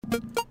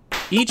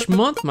Each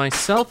month,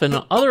 myself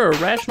and other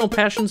Irrational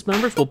Passions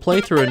members will play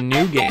through a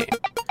new game.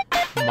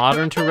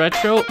 Modern to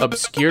retro,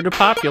 obscure to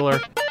popular.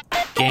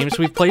 Games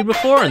we've played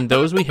before and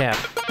those we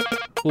haven't.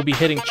 We'll be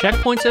hitting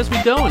checkpoints as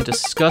we go and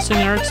discussing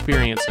our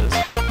experiences.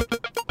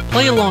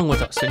 Play along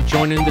with us and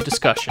join in the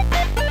discussion.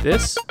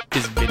 This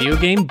is Video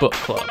Game Book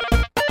Club.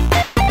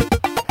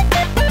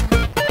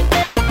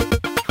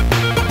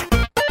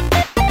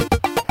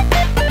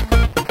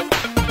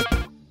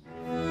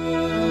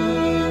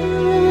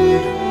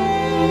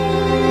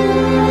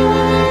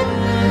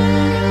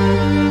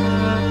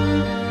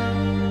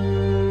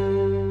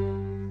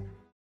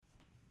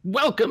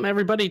 Welcome,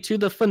 everybody, to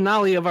the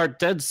finale of our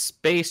Dead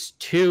Space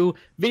 2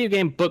 Video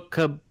Game Book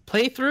Club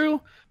playthrough.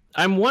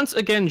 I'm once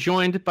again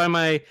joined by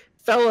my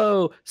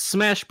fellow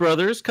Smash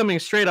Brothers, coming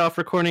straight off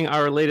recording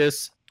our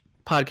latest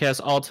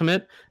podcast,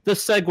 Ultimate, the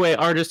Segway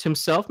artist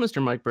himself,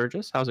 Mr. Mike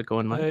Burgess. How's it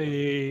going, Mike?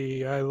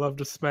 Hey, I love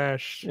to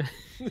smash.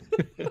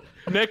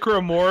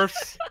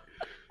 Necromorphs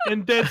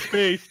and Dead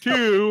Space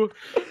 2.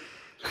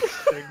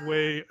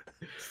 Segway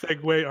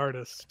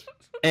artist.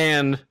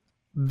 And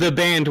the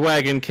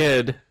bandwagon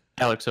kid,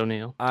 Alex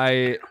O'Neill.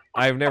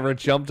 I've never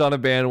jumped on a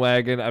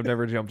bandwagon. I've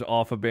never jumped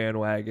off a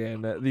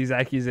bandwagon. These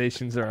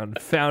accusations are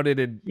unfounded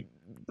and,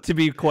 to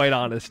be quite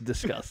honest,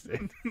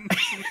 disgusting.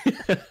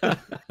 But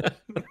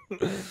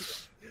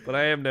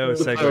I am no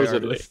Segway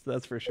artist,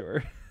 that's for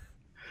sure.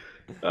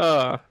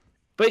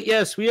 But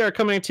yes, we are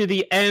coming to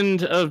the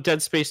end of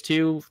Dead Space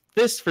 2.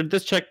 For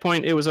this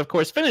checkpoint, it was, of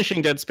course,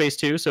 finishing Dead Space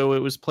 2, so it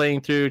was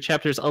playing through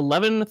chapters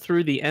 11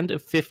 through the end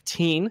of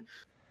 15.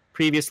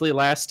 Previously,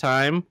 last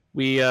time,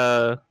 we...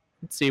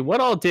 let's see, what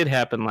all did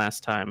happen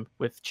last time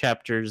with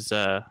chapters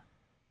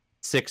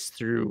 6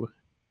 through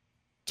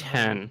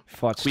 10?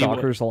 Fought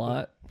stalkers a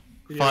lot.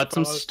 Fought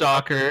some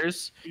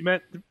stalkers. I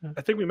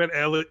think we met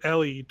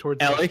Ellie towards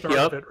the start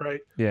of it, right?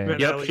 Yeah.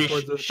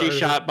 Yep, she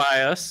shot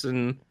by us,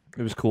 and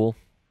it was cool.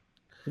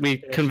 We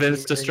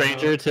convinced a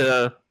stranger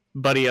to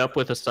buddy up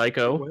with a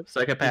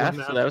psychopath,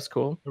 so that was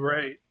cool.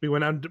 Right. We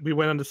went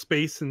on to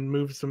space and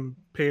moved some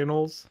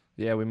panels.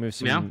 Yeah, we moved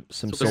some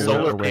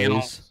solar arrays.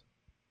 panels.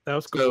 That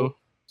was cool.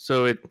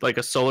 So it like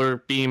a solar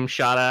beam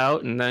shot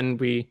out, and then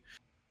we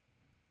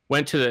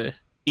went to the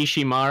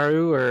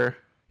Ishimura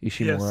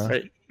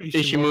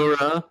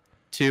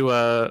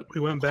to we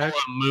went back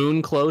a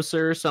moon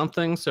closer or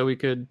something, so we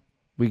could.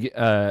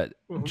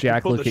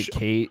 Jack looked at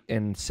Kate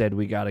and said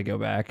we got to go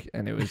back,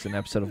 and it was an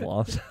episode of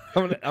Lost.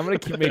 I'm gonna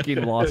keep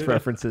making Lost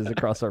references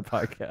across our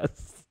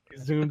podcast.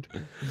 Zoomed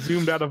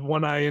out of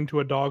one eye into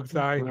a dog's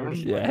eye.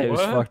 Yeah, it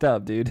was fucked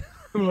up, dude.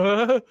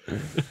 What?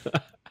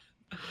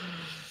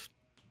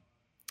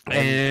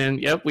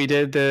 And yep, we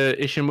did the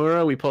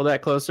Ishimura. We pulled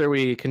that closer.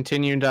 We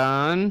continued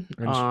on,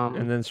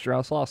 and then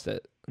Strauss lost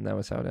it, and that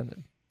was how it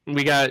ended.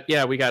 We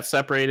got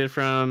separated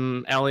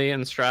from Ellie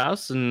and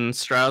Strauss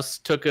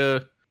took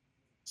a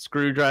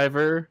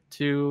screwdriver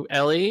to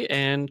Ellie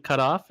and cut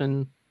off,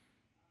 and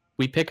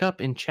we pick up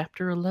in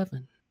chapter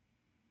 11.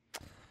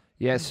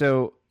 Yeah.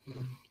 So,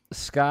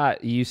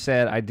 Scott, you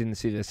said I didn't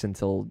see this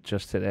until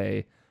just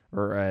today,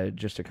 or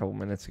just a couple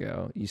minutes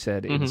ago. You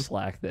said in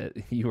Slack that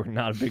you were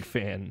not a big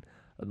fan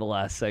of the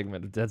last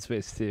segment of Dead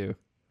Space 2.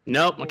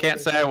 Nope, I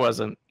can't say I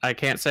wasn't. I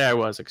can't say I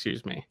was,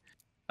 excuse me.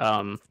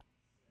 But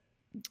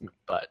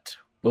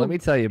let me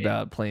tell you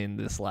about playing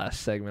this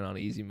last segment on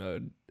easy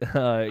mode.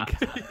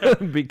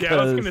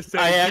 Because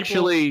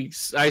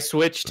I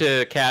switched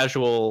to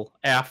casual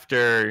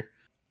after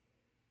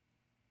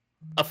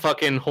a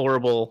fucking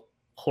horrible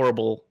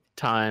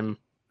time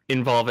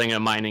involving a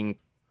mining.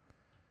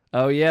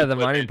 Oh yeah, the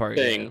mining part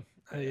thing.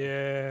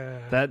 Yeah.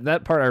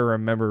 That part I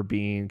remember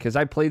being, because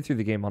I played through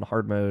the game on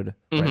hard mode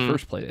when I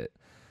first played it,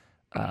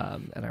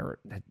 and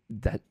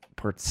that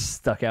part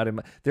stuck out in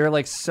my. There are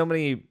like so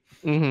many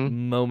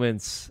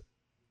moments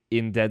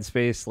in Dead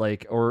Space,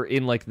 or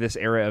in this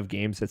era of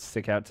games that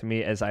stick out to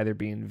me as either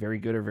being very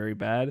good or very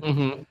bad.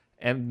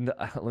 And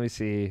let me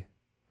see.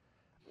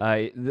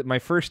 My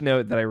first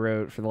note that I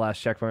wrote for the last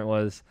checkpoint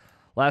was,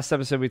 last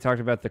episode we talked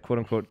about the quote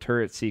unquote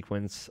turret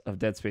sequence of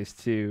Dead Space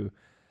 2.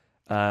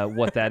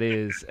 What that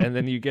is, and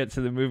then you get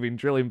to the moving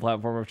drilling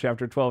platform of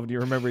chapter 12 and you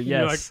remember, yes,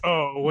 you're like,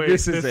 oh wait,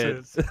 this is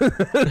it.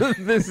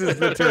 This is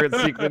the turret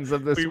sequence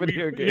of this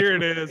video game. Here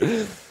it is.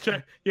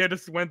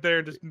 Just went there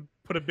and just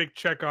put a big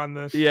check on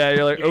this. Yeah,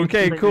 you're like,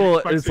 okay,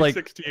 cool. It's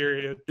like,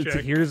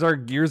 here's our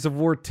Gears of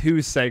War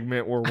 2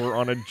 segment where we're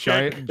on a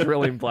giant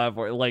drilling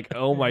platform. Like,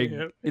 oh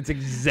my, it's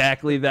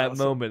exactly that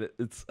moment.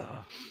 It's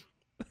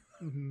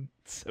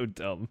so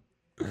dumb.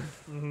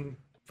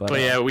 But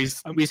yeah, we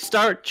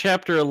start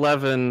chapter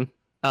 11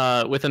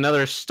 with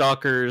another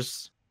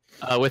stalkers,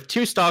 with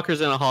two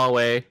stalkers in a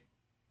hallway,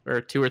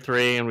 or two or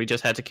three, and we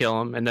just had to kill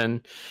them, and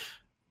then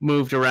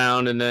moved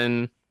around, and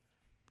then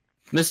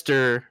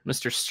Mr.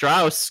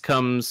 Strauss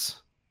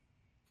comes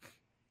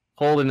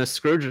holding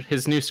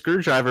his new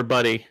screwdriver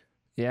buddy.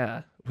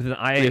 Yeah, with an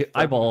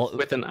eyeball.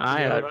 With an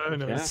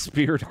eye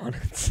speared on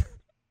it.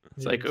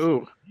 It's like,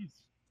 ooh,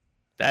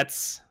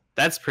 that's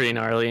pretty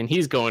gnarly, and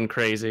he's going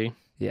crazy.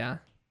 Yeah.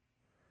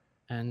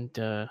 And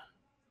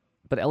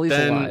But Ellie's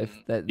alive.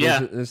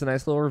 There's a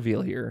nice little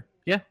reveal here.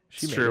 Yeah,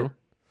 she it's true.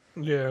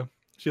 Yeah,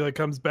 she like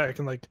comes back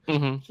and like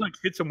Mm-hmm. she like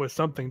hits him with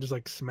something, just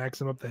like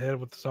smacks him up the head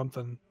with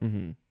something.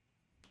 Mm-hmm.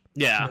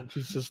 Yeah, and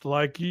she's just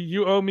like,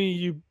 you owe me,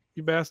 you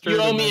bastard.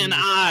 You owe me an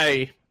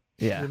eye.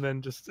 Yeah, and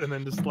then just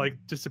like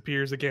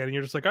disappears again, and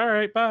you're just like, all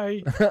right,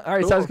 bye. All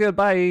right, sounds good.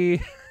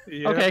 Bye.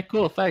 Yeah. Okay,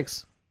 cool.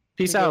 Thanks.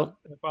 Peace out.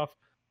 Off.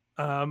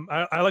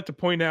 I like to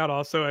point out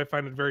also, I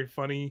find it very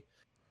funny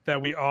that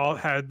we all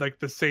had like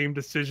the same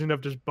decision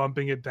of just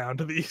bumping it down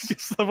to the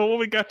easiest level when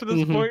we got to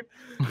this point,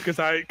 because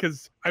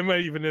I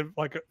might even have,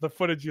 like, the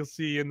footage you'll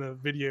see in the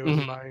video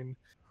is mine,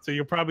 so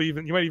you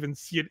might even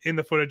see it in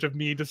the footage of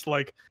me just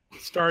like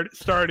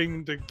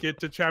starting to get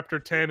to chapter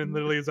 10, and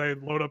literally as I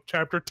load up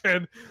chapter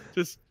 10,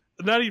 just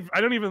I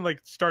don't even like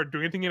start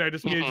doing anything, and I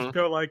just just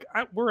go like,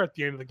 we're at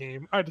the end of the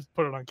game. I just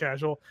put it on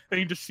casual, and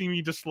you just see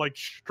me just like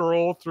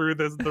stroll through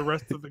the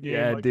rest of the game.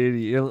 Yeah, like, dude,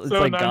 it's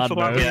so like God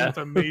mode. yeah. It's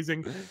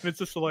amazing, and it's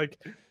just like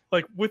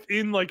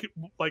within like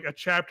a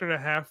chapter and a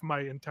half,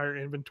 my entire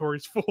inventory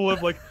is full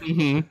of like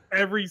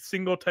every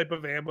single type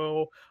of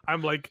ammo.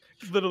 I'm like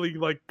literally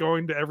like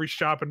going to every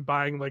shop and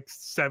buying like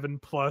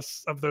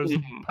 7+ of those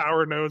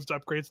power nodes to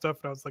upgrade stuff,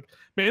 and I was like,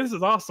 man, this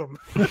is awesome.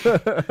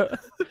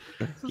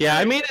 Yeah,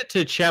 I made it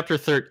to chapter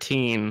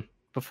 13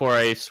 before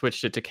I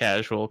switched it to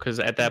casual, because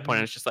at that point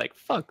I was just like,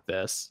 fuck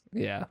this.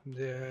 Yeah.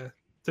 There's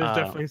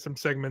definitely some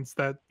segments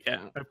that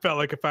I felt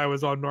like if I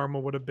was on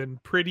normal would have been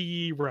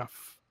pretty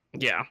rough.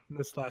 Yeah,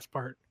 this last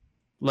part,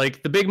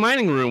 like the big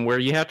mining room where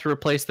you have to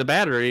replace the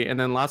battery, and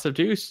then lots of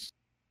dudes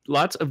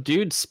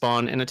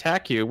spawn and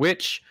attack you,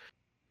 which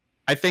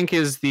I think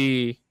is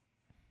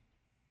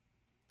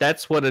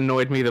that's what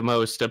annoyed me the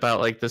most about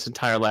like this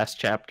entire last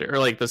chapter, or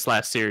like this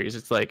last series.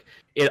 It's like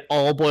it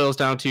all boils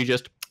down to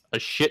just a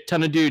shit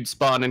ton of dudes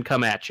spawn and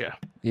come at you.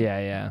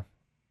 Yeah.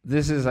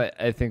 This is,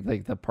 I think,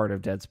 like the part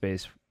of Dead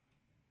Space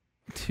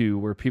 2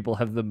 where people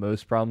have the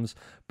most problems,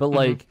 but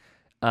like.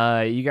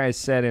 You guys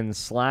said in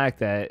Slack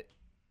that,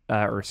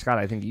 or Scott,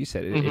 I think you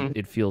said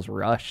it feels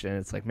rushed, and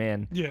it's like,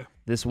 man,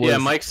 this was. Yeah,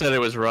 Mike said it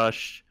was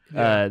rushed.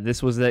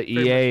 This was the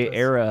EA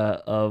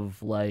era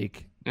of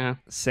like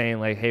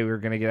saying like, hey, we're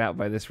gonna get out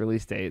by this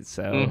release date,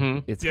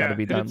 so it's got to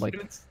be done.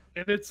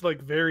 It's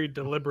like very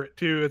deliberate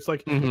too. It's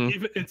like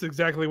even, it's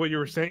exactly what you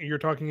were saying. You're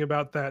talking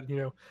about that,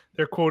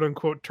 their quote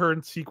unquote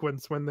turn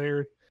sequence when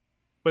they're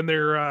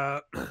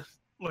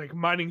like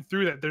mining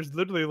through that. There's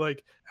literally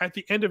like at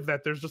the end of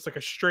that, there's just like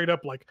a straight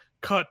up like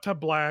cut to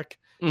black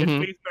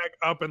and face back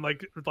up, and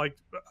like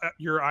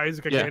your eyes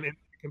again in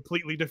a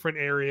completely different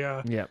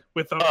area. Yeah,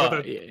 with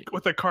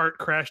a cart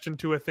crashed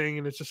into a thing,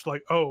 and it's just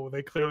like, oh,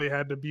 they clearly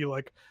had to be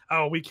like,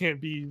 oh, we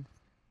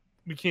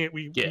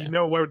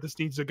know where this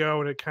needs to go,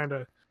 and it kind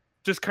of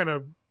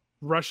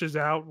rushes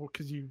out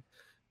because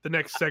the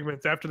next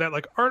segments after that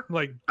like aren't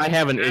like. I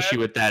have an issue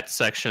with that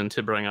section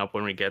to bring up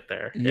when we get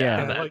there.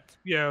 I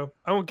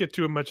won't get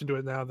too much into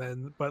it now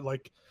then, but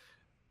like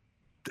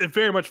it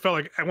very much felt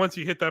like once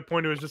you hit that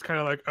point, it was just kind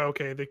of like,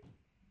 okay,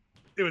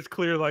 it was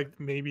clear like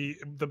maybe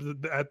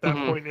at that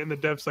point in the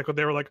dev cycle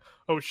they were like,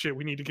 oh shit,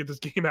 we need to get this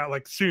game out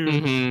like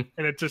soon,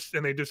 and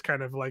they just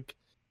kind of like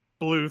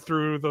blew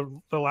through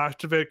the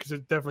last of it, because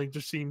it definitely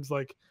just seems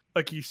like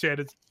you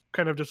said, it's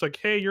kind of just like,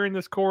 hey, you're in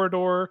this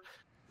corridor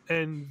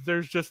and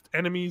there's just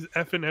enemies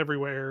effing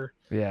everywhere.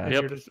 Yeah.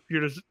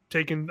 You're just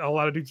taking a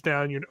lot of dudes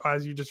down.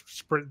 As you just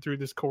sprint through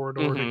this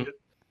corridor to get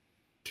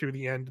to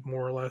the end,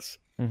 more or less.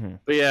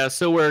 But yeah,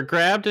 so we're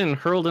grabbed and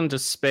hurled into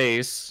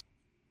space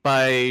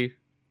by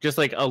just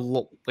like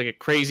a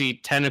crazy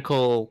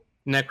tentacle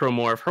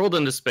necromorph hurled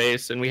into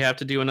space, and we have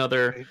to do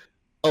another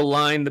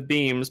align the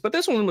beams. But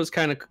this one was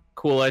kind of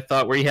cool, I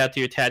thought, where you had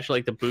to attach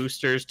like the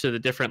boosters to the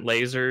different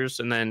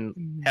lasers and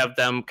then have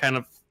them kind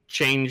of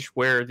change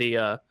where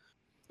the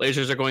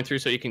lasers are going through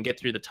so you can get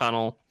through the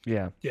tunnel.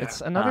 Yeah.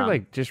 It's another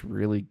like just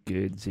really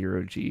good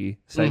 0G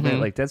segment.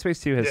 Like Dead Space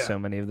 2 has so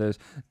many of those.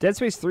 Dead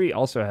Space 3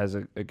 also has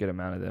a good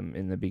amount of them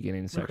in the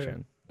beginning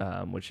section,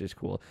 which is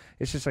cool.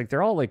 It's just like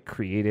they're all like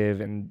creative,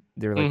 and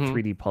they're like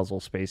 3D puzzle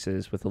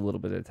spaces with a little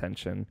bit of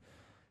tension.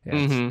 Yeah,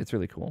 it's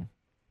really cool.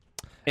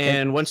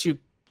 And once you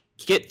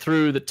get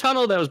through the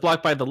tunnel that was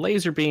blocked by the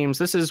laser beams,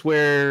 this is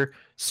where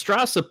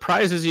Strauss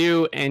surprises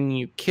you and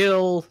you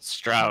kill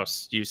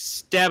Strauss. You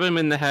stab him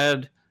in the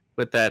head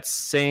with that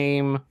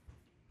same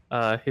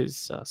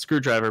his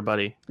screwdriver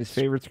buddy, his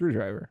favorite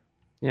screwdriver.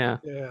 Yeah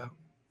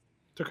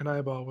Took an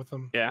eyeball with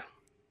him. Yeah,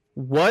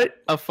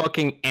 what a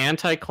fucking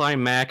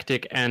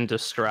anticlimactic end to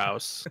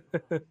Strauss.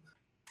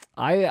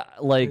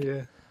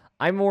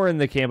 I'm more in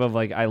the camp of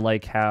like, I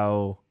like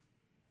how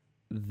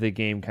the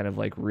game kind of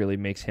like really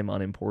makes him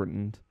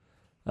unimportant,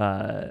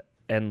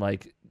 and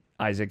like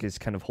Isaac is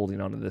kind of holding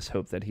on to this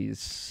hope that he's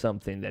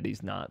something that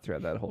he's not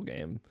throughout that whole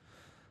game.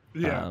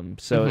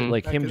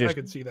 Like him I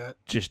could see that.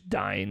 Just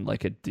dying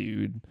like a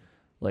dude,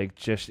 like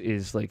just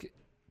is like,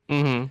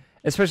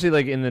 especially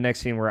like in the next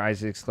scene where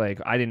Isaac's like,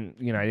 I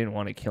didn't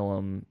want to kill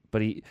him,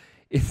 but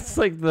it's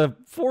like the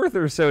fourth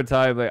or so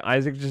time, like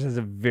Isaac just has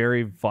a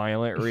very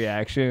violent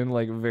reaction,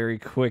 like very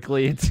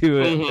quickly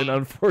to an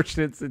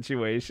unfortunate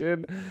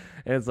situation,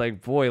 and it's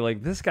like, boy,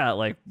 like this got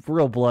like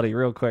real bloody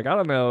real quick. I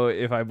don't know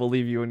if I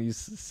believe you when you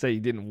say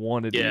you didn't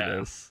want to do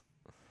this.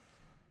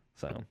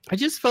 So I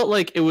just felt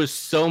like it was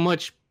so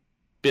much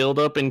build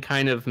up and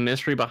kind of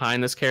mystery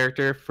behind this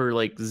character for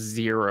like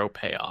zero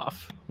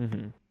payoff.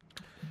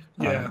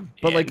 Yeah,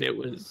 but like it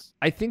was.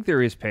 I think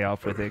there is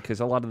payoff with it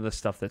because a lot of the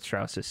stuff that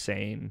Strauss is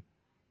saying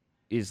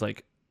is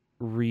like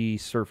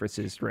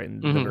resurfaces right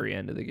in the very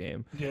end of the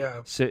game.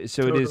 Yeah. So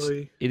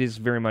totally. it is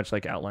very much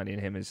like outlining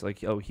him as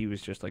like, oh, he was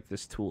just like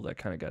this tool that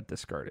kind of got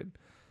discarded.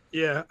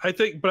 Yeah, I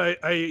think, but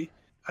I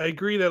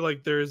agree that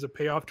like there is a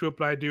payoff to it,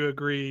 but I do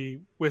agree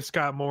with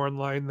Scott more in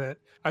line that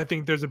I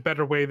think there's a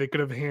better way they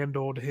could have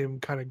handled him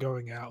kind of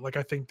going out. Like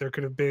I think there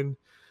could have been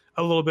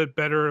a little bit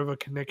better of a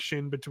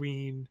connection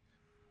between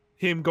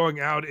him going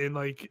out and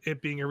like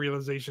it being a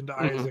realization to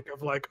Isaac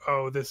of like,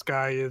 oh, this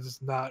guy is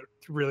not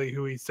really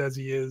who he says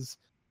he is,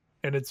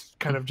 and it's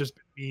kind of just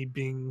me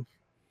being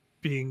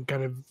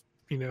kind of,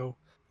 you know,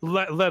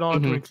 led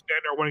on to an extent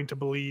or wanting to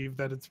believe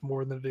that it's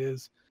more than it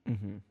is,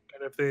 kind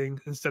of thing,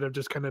 instead of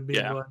just kind of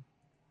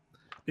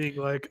being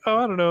like, oh,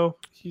 I don't know,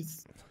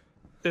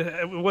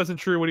 it wasn't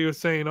true what he was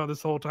saying all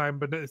this whole time,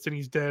 but it's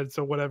he's dead,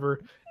 so whatever.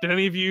 Did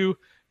any of you?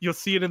 You'll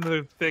see it in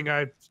the thing.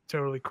 I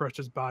totally crushed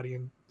his body,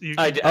 and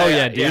I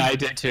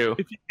did too.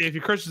 If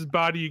you crush his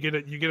body, you get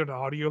an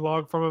audio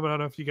log from him. I don't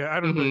know if you guys. I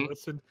don't really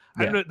listen.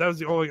 I don't know. That was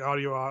the only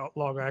audio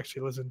log I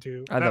actually listened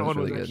to. That one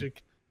was really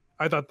good.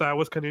 I thought that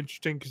was kind of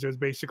interesting because it was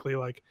basically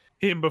like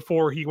him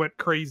before he went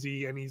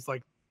crazy, and he's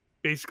like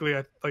basically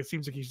like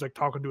seems like he's like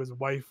talking to his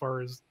wife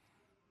or his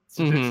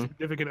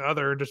significant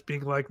other, and just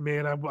being like,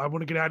 man, I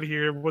want to get out of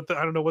here.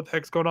 I don't know what the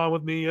heck's going on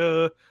with me.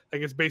 Like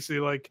it's basically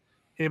like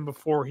him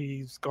before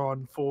he's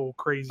gone full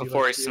crazy.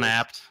 Before he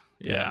snapped.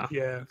 Yeah.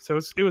 So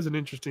it was an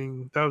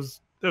interesting. That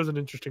was an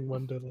interesting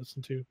one to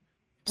listen to.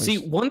 See,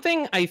 one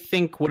thing I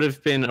think would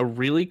have been a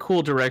really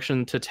cool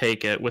direction to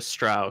take it with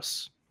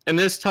Strauss, and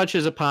this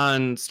touches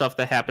upon stuff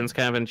that happens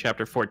kind of in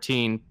chapter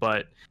 14,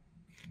 but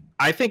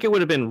I think it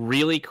would have been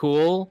really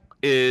cool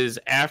is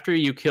after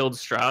you killed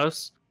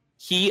Strauss,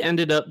 he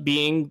ended up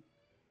being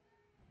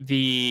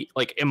the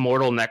like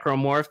immortal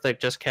necromorph that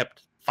just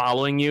kept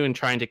following you and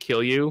trying to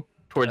kill you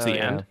towards the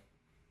end.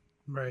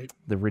 Right.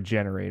 The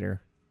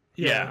regenerator.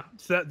 Yeah.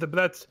 So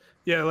that's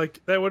like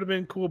that would have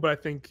been cool, but I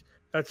think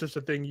that's just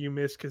a thing you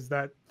missed because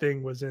that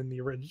thing was in the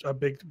a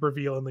big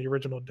reveal in the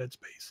original Dead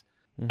Space.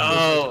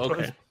 Oh,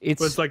 okay.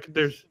 It's like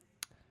there's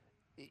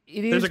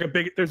like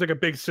a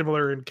big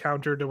similar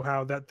encounter to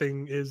how that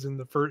thing is in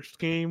the first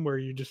game, where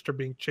you just are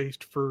being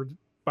chased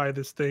by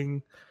this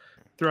thing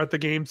throughout the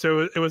game.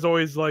 So it was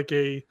always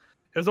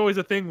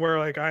a thing where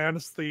like I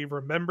honestly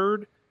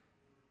remembered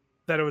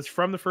that it was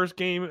from the first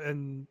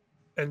game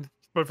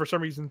but for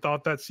some reason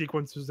thought that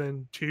sequence was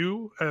in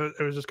 2.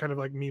 It was just kind of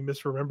like me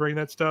misremembering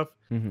that stuff.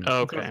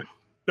 Okay.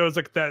 So it was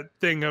like that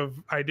thing of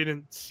I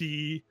didn't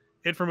see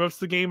it for most of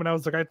the game, and I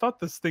was like, I thought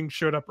this thing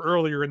showed up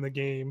earlier in the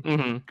game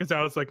because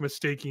I was like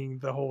mistaking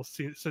the whole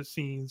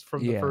scenes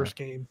from the first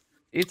game.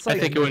 It's like, I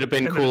think it would have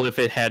been cool if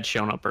it had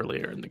shown up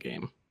earlier in the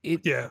game.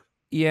 It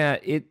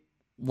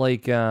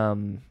like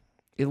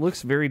it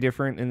looks very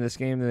different in this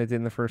game than it did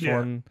in the first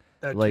one.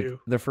 Like too.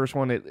 The first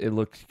one, it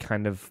looked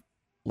kind of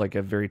like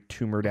a very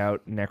tumored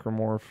out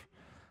necromorph.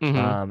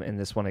 And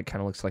this one, it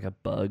kind of looks like a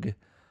bug.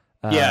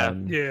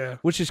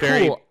 Which is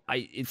very cool.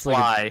 It's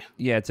fly. Like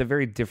it's a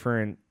very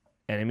different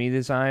enemy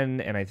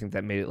design, and I think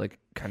that made it like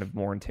kind of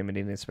more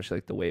intimidating, especially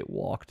like the way it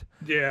walked.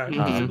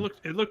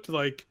 It looked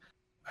like,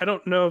 I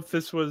don't know if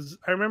this was,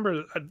 I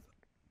remember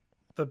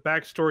the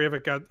backstory of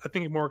it got, I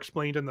think, more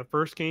explained in the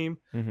first game.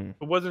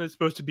 But wasn't it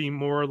supposed to be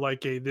more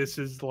like this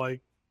is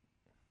like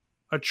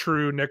a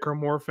true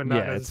necromorph, and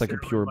not it's like a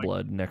pure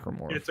blood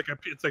necromorph. It's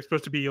like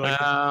supposed to be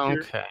like a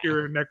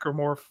pure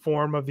necromorph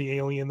form of the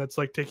alien that's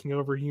like taking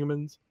over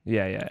humans.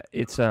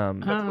 It's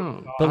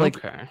but like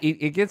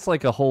it gets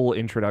like a whole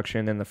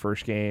introduction in the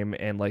first game,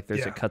 and like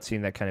there's a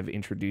cutscene that kind of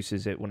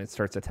introduces it when it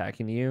starts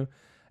attacking you,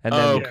 and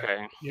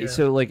then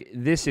so like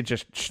this, it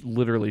just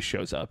literally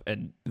shows up,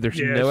 and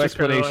there's no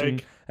explanation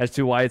as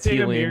to why it's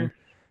healing.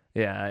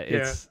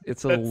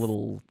 It's a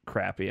little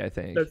crappy, I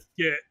think.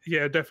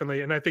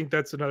 Definitely, and I think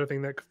that's another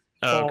thing that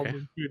falls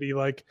into the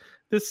like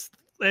this.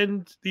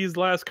 And these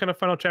last kind of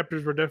final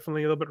chapters were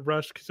definitely a little bit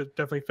rushed because it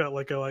definitely felt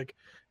like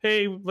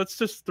hey, let's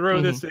just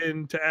throw this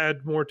in to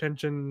add more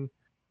tension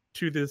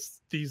to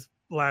these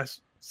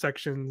last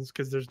sections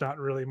because there's not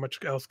really much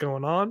else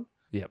going on.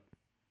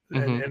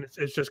 And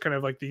it's just kind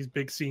of like these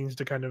big scenes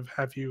to kind of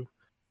have you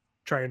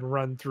try and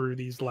run through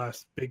these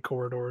last big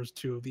corridors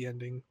to the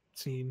ending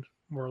scene,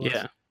 more or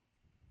less.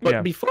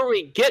 But before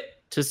we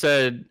get to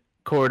said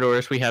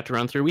corridors we have to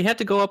run through, we had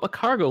to go up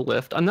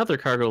another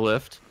cargo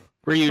lift,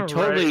 where you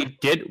totally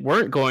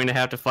weren't going to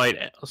have to fight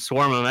a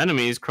swarm of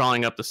enemies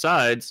crawling up the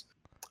sides.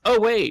 Oh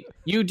wait,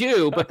 you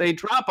do, but they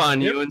drop on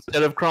you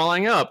instead of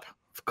crawling up.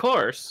 Of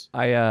course.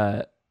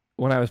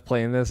 when I was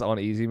playing this on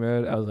easy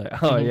mode, I was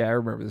like, oh yeah, I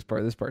remember this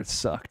part. This part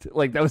sucked.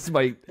 Like that was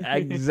my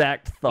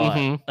exact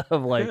thought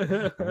of like,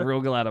 I'm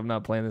real glad I'm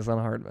not playing this on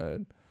hard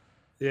mode.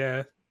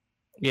 Yeah.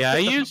 Yeah, I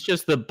used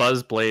just the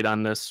buzz blade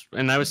on this,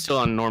 and I was still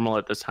on normal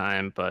at the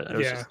time, but it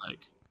was just like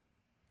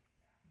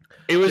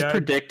it was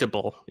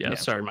predictable. Yeah,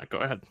 sorry, Mike, go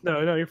ahead.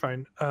 No, you're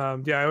fine.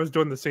 Yeah, I was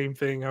doing the same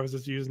thing. I was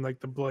just using like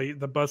the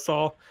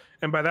buzzsaw,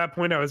 and by that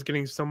point, I was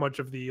getting so much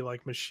of the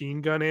like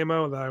machine gun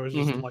ammo that I was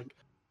just like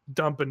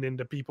dumping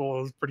into people.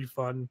 It was pretty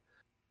fun,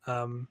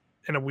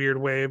 in a weird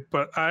way.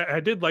 But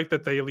I did like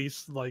that they at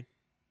least like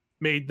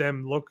made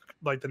them look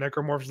like the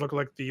necromorphs look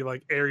like the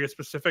like area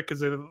specific,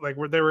 because they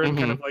were in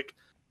kind of like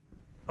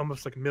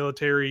almost like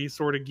military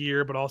sort of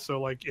gear, but also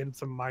like in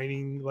some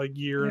mining like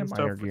gear and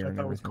stuff, which I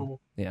thought was cool.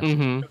 Yeah, it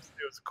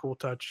was a cool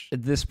touch.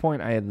 At this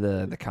point, I had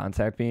the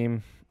contact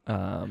beam.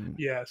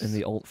 Yes. And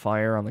the ult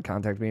fire on the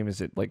contact beam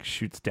is it like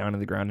shoots down to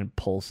the ground and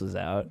pulses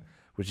out,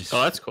 which is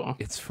that's cool.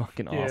 It's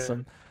fucking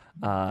awesome.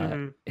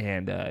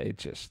 And it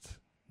just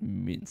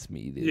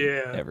mincemeated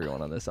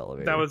everyone on this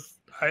elevator. That was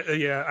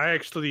I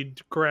actually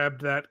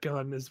grabbed that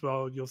gun as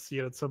well. You'll see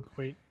it at some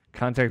point.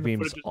 Contact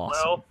beam is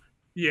awesome. Well.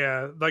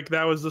 Yeah, like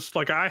that was just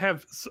like I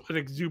have an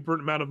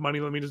exuberant amount of money.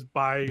 Let me just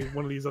buy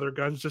one of these other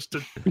guns just to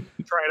try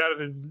it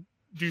out and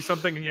do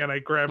something. And I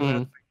grabbed that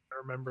thing. I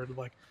remembered,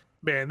 like,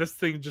 man, this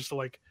thing just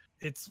like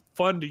it's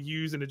fun to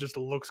use and it just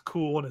looks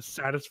cool and it's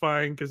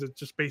satisfying because it's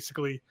just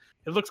basically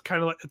it looks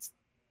kind of like it's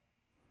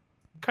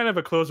kind of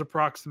a close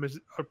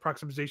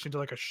approximation to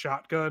like a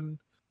shotgun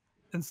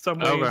in some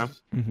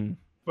ways. Okay.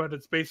 But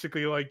it's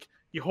basically like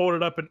you hold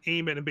it up and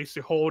aim it and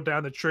basically hold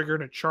down the trigger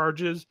and it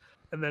charges.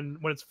 And then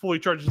when it's fully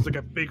charged, it's like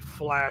a big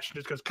flash and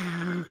it just goes,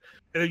 and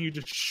then you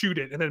just shoot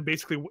it. And then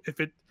basically, if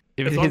it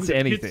hits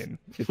anything,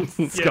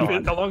 it's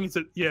gone.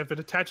 If it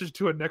attaches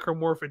to a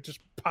necromorph, it just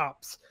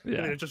pops.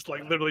 Yeah. And it just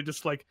like literally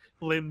just like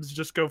limbs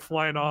just go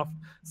flying off.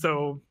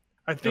 So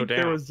I think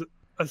there was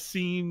a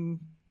scene.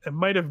 It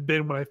might have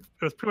been it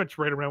was pretty much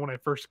right around when I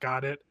first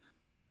got it.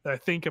 I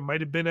think it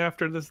might have been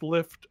after this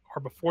lift or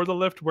before the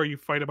lift, where you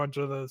fight a bunch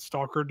of the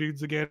stalker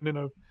dudes again in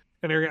an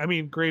area. I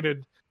mean,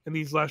 granted, in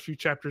these last few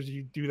chapters,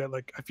 you do that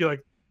like I feel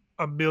like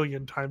a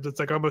million times. It's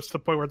like almost to the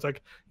point where it's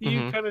like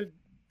you kind of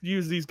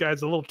use these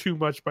guys a little too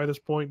much by this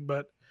point.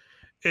 But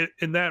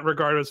in that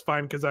regard, it was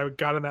fine because I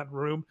got in that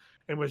room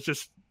and was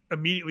just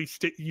immediately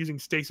using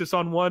stasis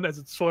on one as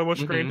it slow-mo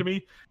screened to me,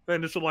 and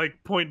then just like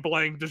point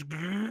blank, just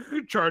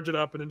charge it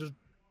up and then just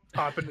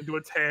pop it into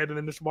its head, and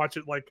then just watch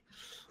it like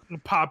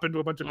pop into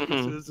a bunch of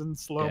pieces in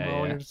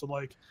slow-mo, and you're just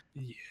like,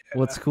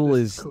 what's cool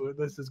is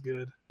this is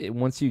good.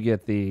 Once you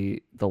get the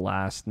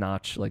last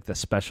notch, like the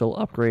special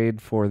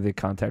upgrade for the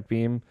contact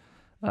beam,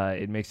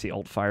 it makes the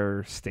ult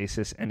fire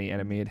stasis any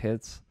enemy it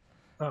hits.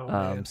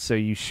 So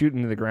you shoot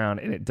into the ground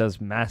and it does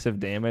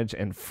massive damage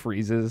and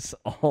freezes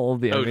all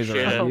the enemies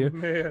around you.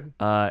 Man.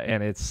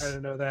 And it's I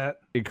didn't know that.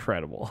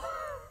 Incredible.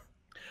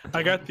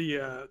 I got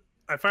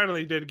I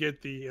finally did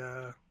get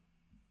the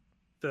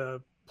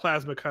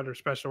plasma cutter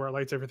special where it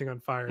lights everything on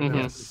fire.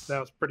 That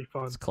was pretty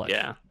fun. It's clutch.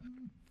 Yeah,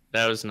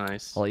 that was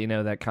nice. Well,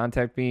 that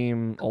contact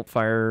beam ult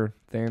fire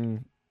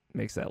thing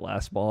makes that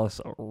last boss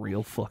a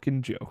real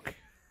fucking joke.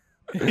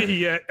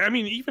 Yeah, I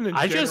mean, even in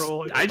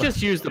general, I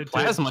just used the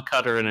plasma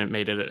cutter and it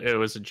made it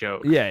was a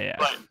joke. Yeah.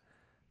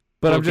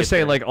 But I'm just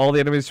saying, like, all the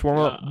enemies swarm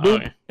up,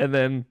 boop, and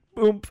then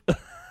boom.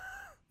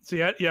 So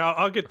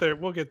I'll get there.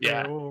 We'll get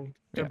there. We'll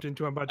jump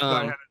into them, but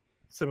I had a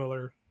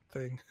similar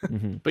thing.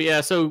 But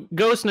yeah, so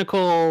Ghost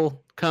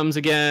Nicole comes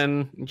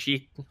again, and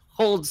she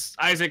holds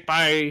Isaac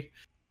by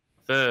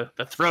the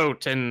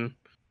throat, and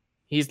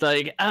he's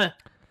like, I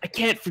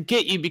can't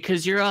forget you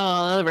because you're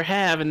all I'll ever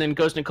have. And then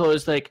Ghost Nicole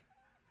is like,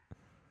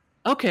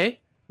 okay,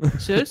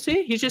 so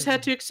see, he just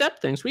had to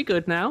accept things. We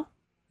good now.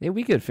 Yeah,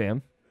 we good,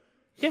 fam.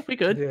 Yeah, we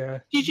good. Yeah.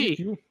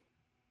 GG.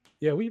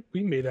 Yeah, we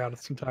made out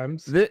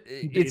sometimes.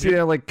 It's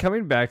like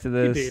coming back to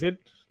this. We dated.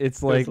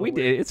 It's like we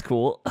did. It's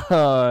cool.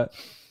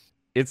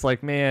 It's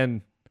like,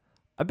 man,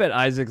 I bet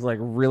Isaac's like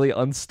really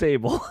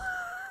unstable.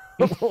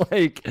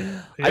 Like,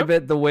 I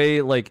bet the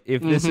way, like,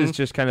 if this is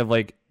just kind of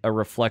like a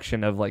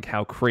reflection of like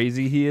how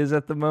crazy he is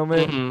at the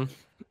moment,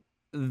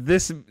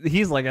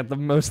 he's like at the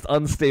most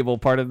unstable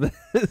part of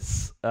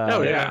this. But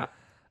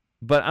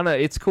I don't know,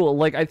 it's cool.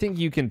 Like, I think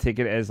you can take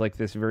it as like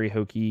this very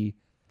hokey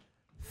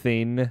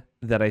thing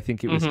that I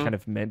think it was kind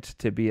of meant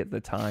to be at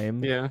the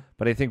time. Yeah.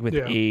 But I think with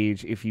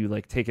age, if you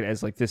like take it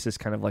as like this is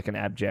kind of like an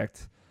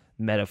abject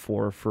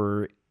metaphor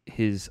for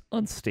his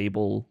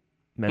unstable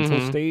mental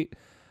state,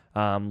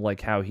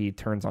 like how he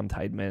turns on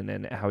Tideman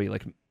and how he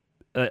like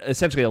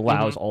essentially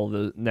allows all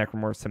the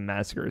necromorphs to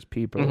massacre his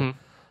people.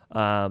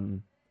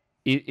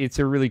 It's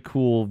a really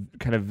cool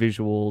kind of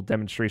visual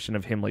demonstration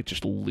of him like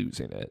just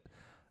losing it.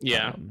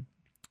 Yeah.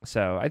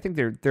 So I think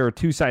there are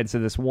two sides to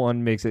this.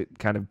 One makes it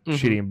kind of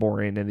shitty and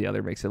boring, and the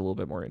other makes it a little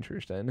bit more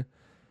interesting.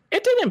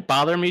 It didn't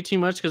bother me too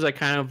much because I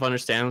kind of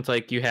understand it's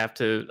like you have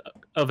to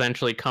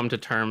eventually come to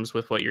terms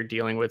with what you're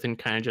dealing with and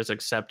kind of just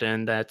accept it,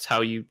 and that's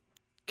how you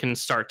can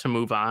start to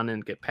move on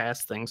and get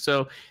past things.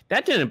 So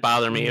that didn't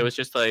bother me. It was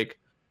just like,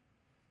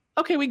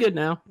 okay, we good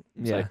now.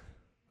 It's Yeah. like,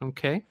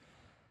 okay.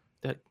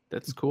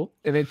 That's cool.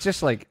 And it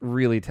just like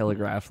really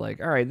telegraphed, like,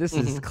 all right, this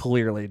is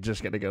clearly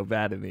just gonna go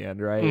bad in the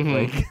end, right?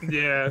 Like,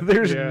 yeah,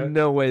 there's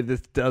no way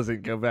this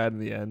doesn't go bad in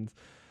the end.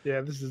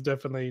 Yeah, this is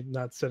definitely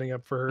not setting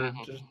up for her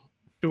just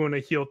doing a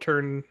heel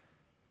turn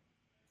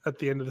at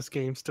the end of this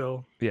game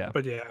still. Yeah.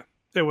 But yeah,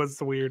 it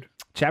was weird.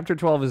 Chapter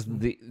 12 is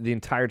the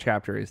entire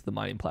chapter is the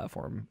mining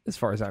platform, as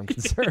far as I'm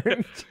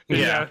concerned.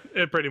 Yeah,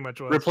 it pretty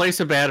much was. Replace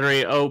a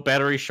battery. Oh,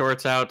 battery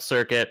shorts out.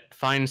 Circuit.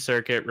 Find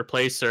circuit.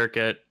 Replace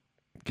circuit.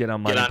 Get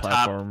on mining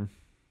platform.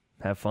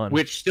 Top. Have fun.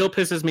 Which still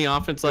pisses me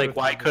off. It's like,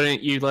 why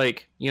couldn't you,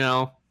 like, you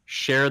know,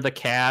 share the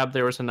cab?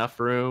 There was enough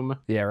room.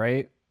 Yeah,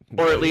 right?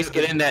 Or at least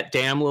get in that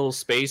damn little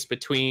space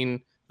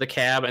between the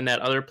cab and that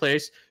other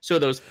place so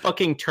those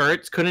fucking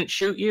turrets couldn't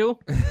shoot you.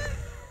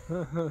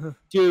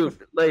 Dude,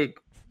 like,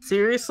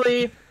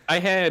 seriously? I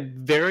had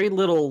very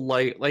little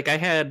light. Like, I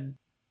had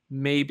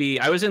maybe...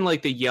 I was in,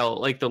 like, the yellow,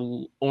 like,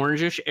 the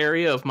orangish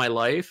area of my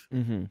life.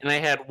 Mm-hmm. And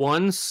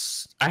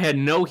I had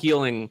no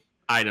healing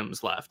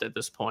items left at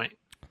this point.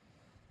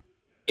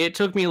 It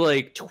took me,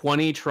 like,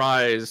 20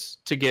 tries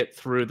to get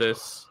through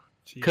this.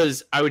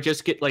 Because I would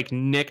just get, like,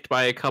 nicked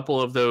by a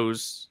couple of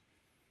those...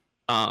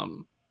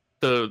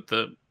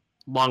 the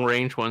long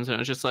range ones, and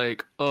it's just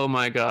like, oh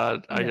my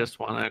god, I just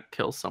want to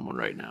kill someone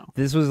right now.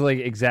 This was like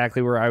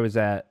exactly where I was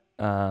at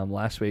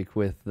last week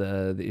with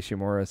the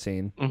Ishimura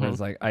scene. I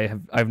was like, I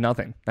have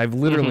nothing. I have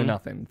literally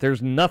nothing.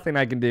 There's nothing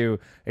I can do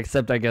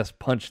except, I guess,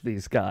 punch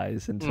these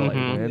guys until I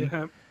win.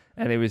 Yeah.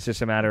 And it was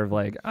just a matter of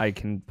like, I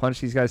can punch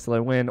these guys till I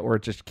win, or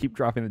just keep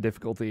dropping the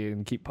difficulty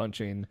and keep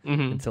punching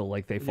until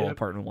like they fall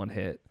apart in one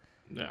hit.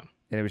 Yeah.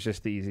 And it was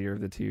just the easier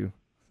of the two.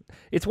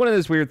 It's one of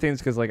those weird things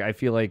because like I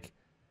feel like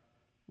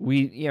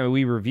we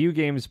review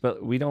games,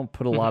 but we don't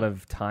put a lot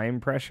of time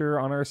pressure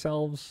on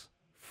ourselves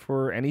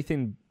for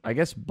anything, I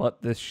guess,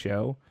 but this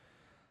show.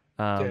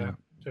 Yeah,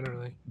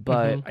 generally.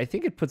 But I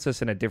think it puts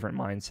us in a different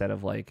mindset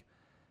of like,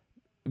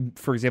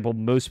 for example,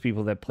 most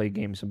people that play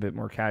games a bit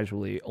more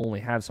casually only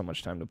have so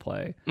much time to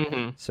play.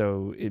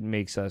 So it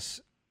makes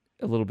us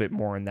a little bit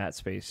more in that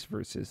space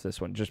versus this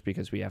one, just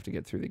because we have to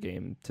get through the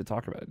game to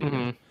talk about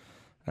it.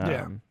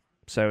 Yeah.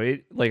 So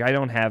it like I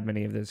don't have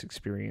many of those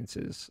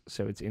experiences,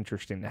 so it's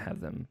interesting to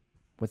have them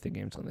with the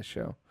games on this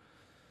show.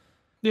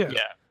 Yeah,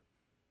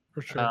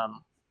 for sure.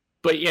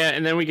 But yeah,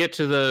 and then we get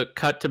to the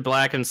cut to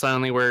black, and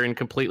suddenly we're in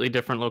completely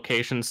different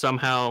locations.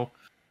 Somehow,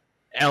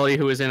 Ellie,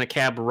 who is in a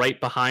cab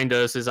right behind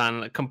us, is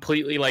on a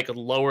completely like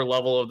lower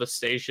level of the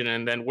station,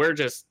 and then we're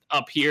just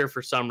up here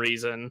for some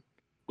reason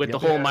with the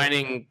whole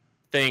mining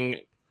thing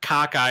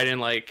cockeyed and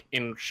like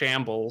in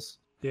shambles.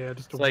 Yeah,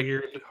 just a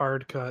weird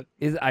hard cut.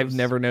 I've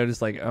never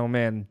noticed like, oh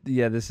man,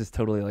 yeah, this is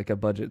totally like a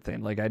budget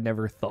thing. Like I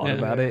never thought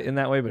about it in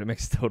that way, but it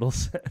makes total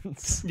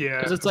sense. Yeah,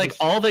 because it's like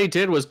all they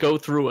did was go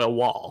through a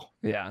wall.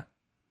 Yeah.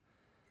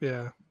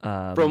 Yeah.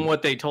 From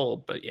what they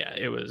told, but yeah,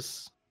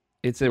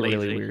 it's a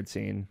really weird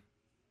scene.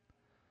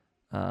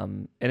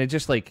 And it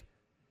just like,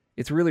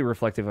 it's really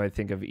reflective, I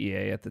think, of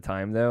EA at the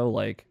time though.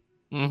 Like,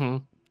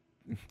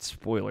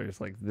 spoilers,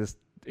 like this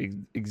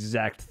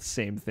exact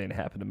same thing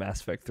happened to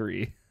Mass Effect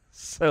 3.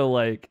 So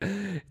like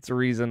it's a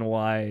reason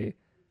why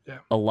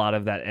a lot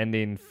of that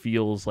ending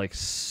feels like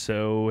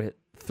so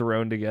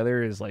thrown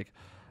together is like,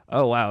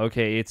 oh wow,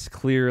 okay, it's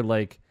clear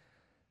like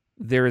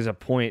there is a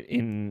point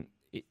in,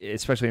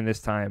 especially in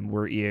this time,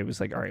 where EA was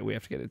like, all right, we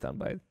have to get it done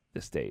by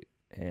this date,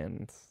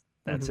 and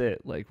that's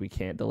it. Like we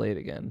can't delay it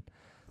again.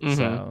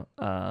 So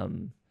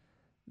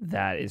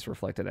that is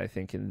reflected, I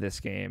think, in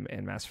this game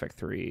and Mass Effect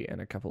 3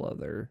 and a couple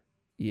other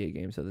EA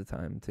games at the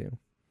time too.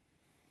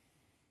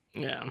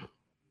 Yeah.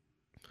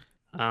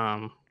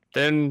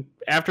 Then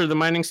after the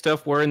mining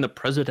stuff, we're in the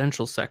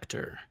presidential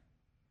sector,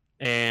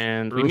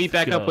 and we meet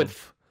back up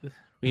with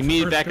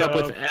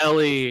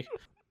Ellie,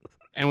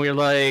 and we're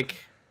like,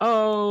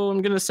 "Oh,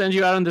 I'm gonna send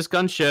you out on this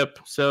gunship.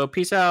 So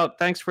peace out.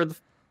 Thanks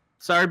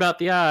sorry about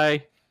the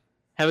eye.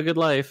 Have a good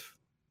life."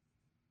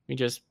 We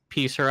just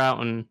peace her out,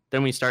 and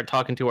then we start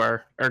talking to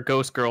our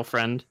ghost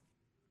girlfriend.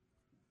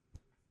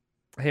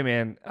 Hey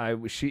man,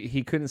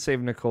 he couldn't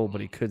save Nicole,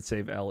 but he could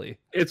save Ellie.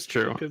 It's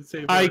true.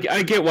 I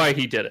get why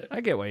he did it.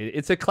 I get why.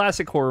 It's a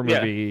classic horror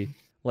movie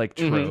like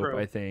trope,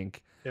 I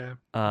think. Yeah.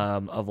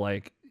 Of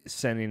like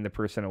sending the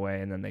person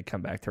away and then they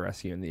come back to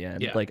rescue in the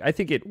end. Yeah. Like I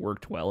think it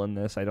worked well in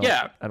this. I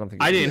don't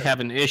think I didn't have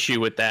an issue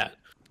with that.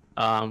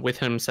 With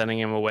him sending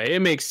him away.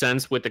 It makes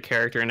sense with the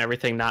character and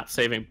everything, not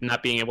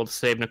being able to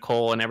save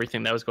Nicole and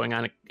everything that was going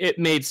on. It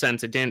made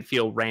sense. It didn't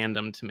feel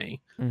random to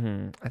me.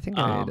 I think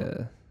I made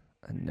a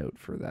note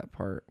for that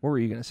part. What were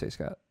you gonna say,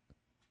 Scott?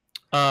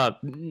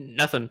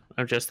 Nothing.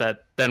 I'm just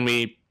that then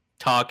we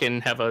talk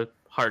and have a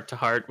heart to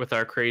heart with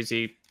our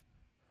crazy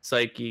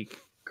psychic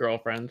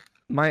girlfriend.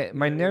 My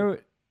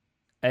note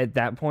at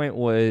that point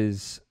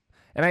was,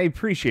 and I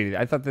appreciated it,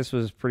 I thought this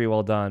was pretty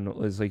well done,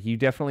 was like you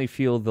definitely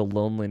feel the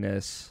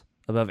loneliness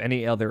above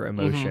any other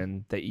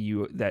emotion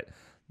that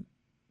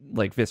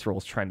like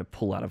Visceral's trying to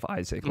pull out of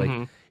Isaac.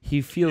 Like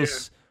he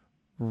feels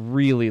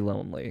really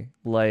lonely.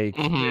 Like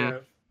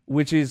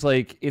which is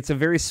like it's a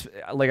very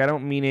like I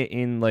don't mean it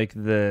in like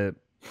the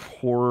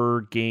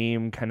horror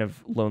game kind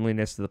of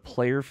loneliness the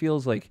player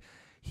feels. Like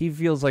he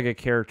feels like a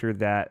character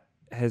that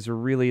has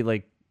really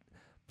like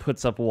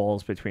puts up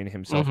walls between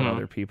himself and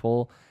other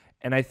people,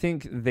 and I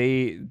think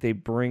they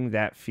bring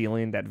that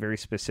feeling, that very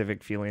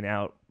specific feeling,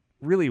 out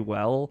really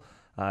well.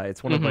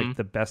 It's one of like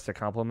the best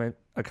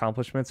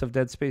accomplishments of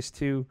Dead Space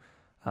 2,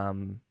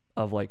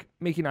 of like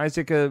making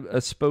Isaac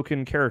a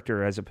spoken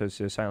character as opposed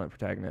to a silent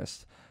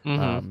protagonist.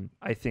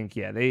 I think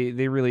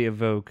they really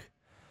evoke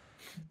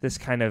this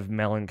kind of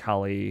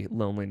melancholy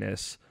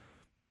loneliness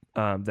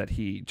that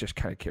he just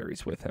kind of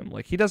carries with him.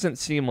 Like he doesn't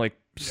seem like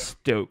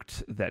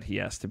stoked that he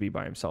has to be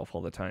by himself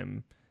all the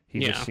time. He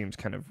just seems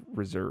kind of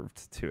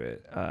reserved to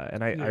it,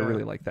 and I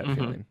really like that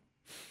feeling.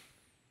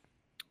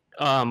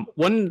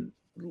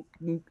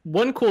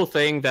 One cool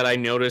thing that I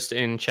noticed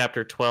in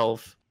chapter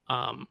 12,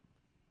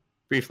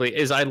 briefly,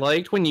 is I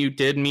liked when you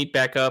did meet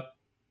back up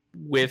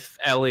with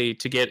Ellie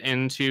to get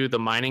into the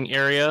mining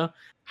area,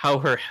 how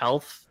her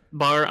health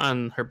bar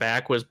on her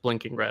back was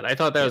blinking red. I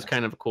thought that was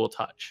kind of a cool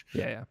touch.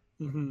 Yeah.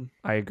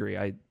 I agree.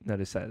 I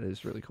noticed that. It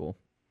is really cool.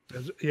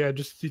 Yeah,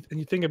 just and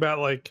you think about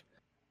like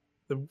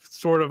the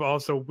sort of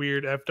also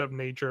weird effed up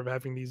nature of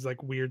having these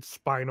like weird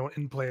spinal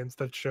implants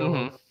that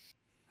show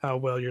how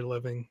well you're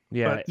living.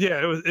 Yeah, but yeah,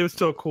 it was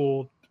still a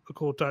cool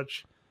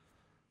touch.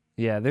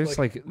 Yeah, there's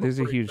there's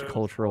a huge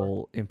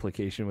cultural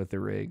implication with the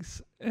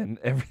rigs and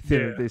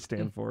everything that they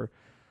stand for.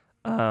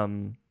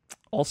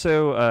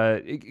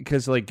 Also,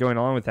 because like going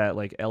on with that,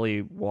 like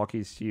Ellie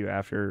walkies to you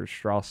after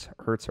Strauss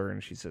hurts her,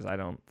 and she says, "I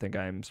don't think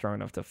I'm strong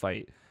enough to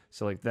fight."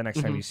 So like the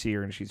next time you see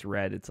her and she's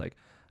red, it's like,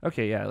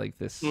 okay, yeah, like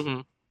this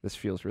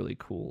feels really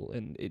cool,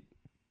 and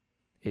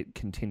it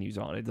continues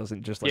on. It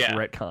doesn't just like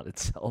retcon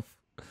itself.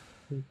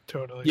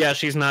 Totally. Yeah,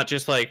 she's not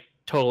just like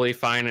totally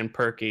fine and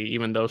perky,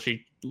 even though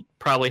she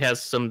probably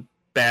has some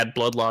bad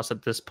blood loss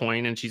at this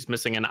point, and she's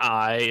missing an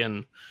eye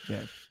and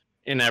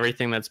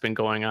everything that's been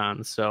going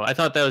on. So I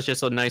thought that was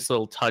just a nice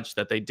little touch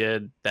that they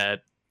did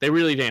that they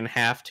really didn't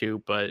have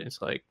to, but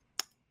it's like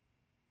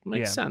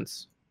makes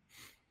sense.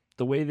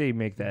 The way they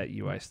make that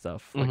UI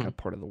stuff like a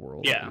part of the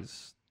world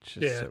is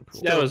just so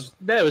cool.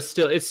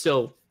 It's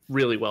still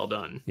really well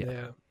done.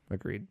 Yeah.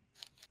 Agreed.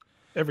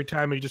 Every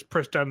time he just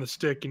pressed down the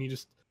stick and he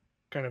just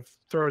kind of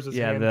throws his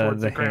hand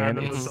towards the ground,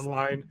 and the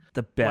line,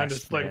 the best,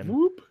 just like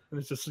whoop, and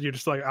it's just you're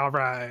just like, all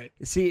right.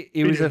 See,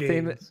 it was a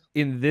thing that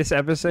in this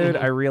episode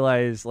I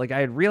realized, like I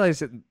had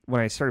realized it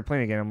when I started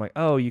playing again. I'm like,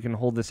 oh, you can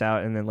hold this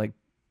out and then like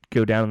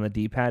go down on the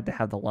D-pad to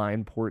have the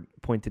line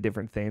point to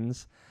different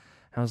things.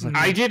 I was like,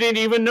 I didn't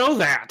even know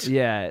that.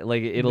 Yeah,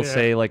 like it'll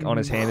say like on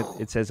his hand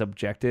it says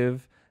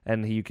objective,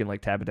 and you can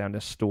like tap it down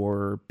to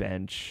store,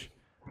 bench,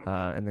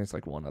 and there's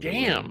like one other.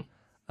 Damn.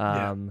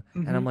 And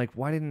I'm like,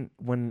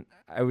 when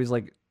I was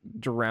like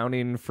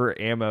drowning for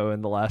ammo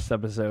in the last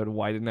episode,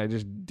 why didn't I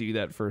just do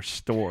that for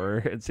store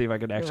and see if I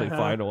could actually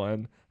find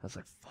one? I was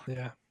like, fuck.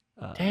 Yeah.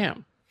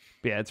 Damn.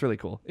 Yeah, it's really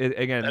cool.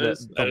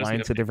 The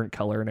line's a different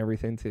color and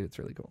everything too. It's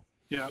really cool.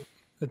 Yeah,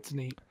 it's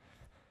neat.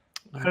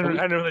 I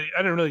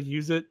don't really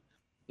use it.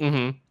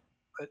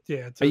 But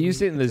yeah, I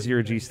used it in the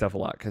Zero G stuff a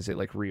lot because it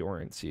like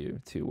reorients you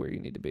to where you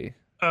need to be.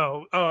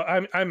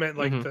 I meant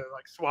like the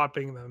like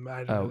swapping them.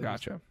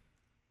 Gotcha.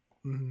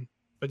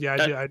 But yeah,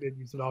 I did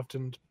use it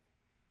often. It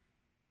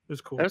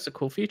was cool. That's a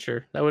cool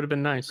feature. That would have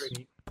been nice.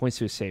 Points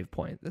to a save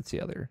point. That's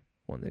the other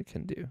one they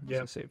can do.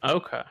 Yeah.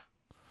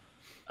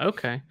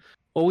 Okay.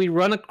 Well, we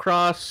run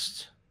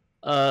across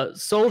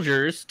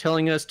soldiers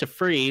telling us to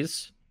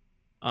freeze.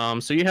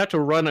 So you have to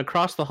run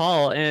across the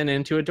hall and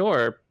into a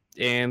door.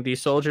 And these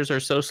soldiers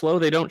are so slow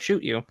they don't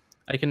shoot you.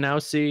 I can now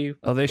see.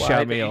 Oh, they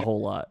shot me a whole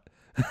lot.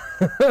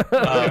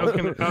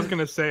 I was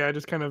gonna say I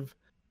just kind of.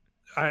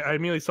 I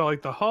immediately saw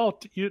like the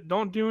halt. You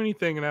don't do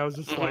anything, and I was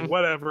just like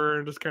whatever,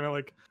 and just kind of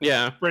like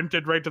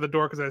sprinted right to the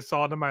door because I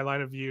saw it in my line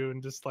of view, and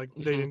just like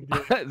they didn't.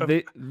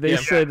 Do they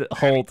said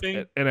halt,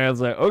 and I was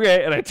like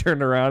okay, and I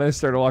turned around and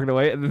started walking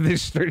away, and then they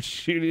started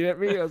shooting at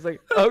me. I was like,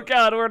 oh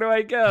god, where do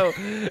I go?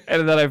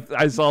 And then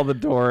I saw the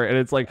door, and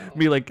it's like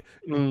me like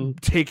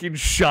taking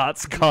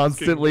shots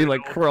constantly,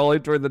 like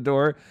crawling toward the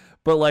door.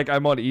 But like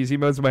I'm on easy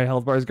mode, so my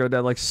health bar is going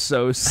down like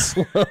so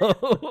slow.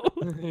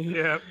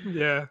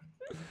 Yeah.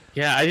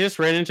 Yeah, I just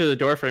ran into the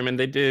door frame and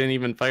they didn't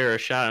even fire a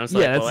shot. I was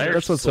like,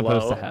 that's what's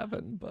supposed to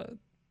happen, but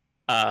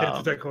that's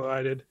exactly what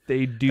I did.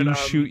 They do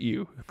shoot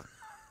you.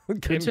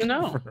 Good to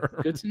know.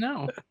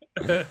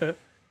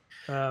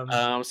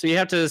 So you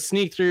have to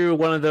sneak through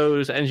one of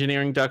those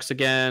engineering ducts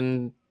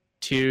again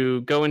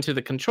to go into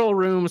the control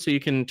room so you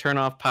can turn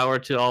off power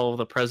to all of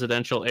the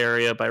presidential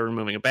area by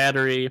removing a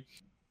battery,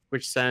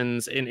 which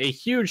sends in a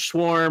huge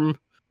swarm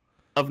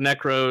of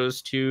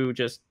Necros to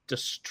just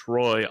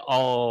destroy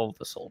all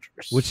the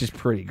soldiers, which is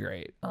pretty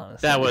great,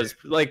 honestly. That was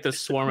like the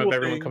swarm of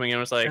everyone coming in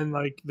was like, and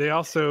like they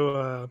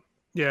also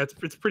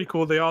it's pretty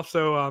cool. They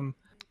also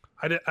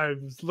I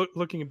was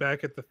looking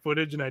back at the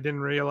footage and I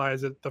didn't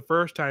realize it the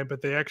first time,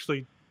 but they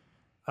actually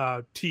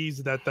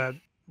teased that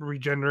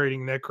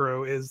regenerating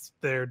Necro is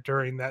there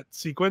during that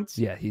sequence.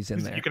 Yeah, he's in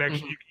there. You can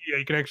actually,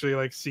 you can actually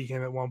like see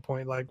him at one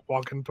point, like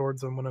walking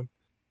towards them when a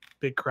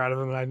big crowd of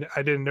them. And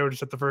I didn't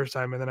notice it the first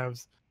time, and then I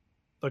was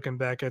looking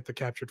back at the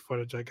captured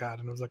footage I got,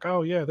 and I was like,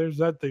 oh yeah, there's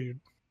that dude.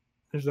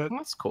 There's that.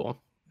 That's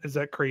cool. Is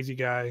that crazy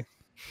guy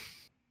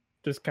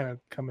just kind of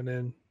coming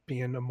in,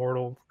 being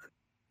immortal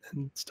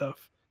and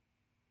stuff.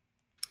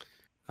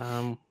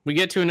 We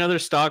get to another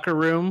stalker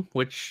room,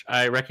 which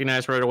I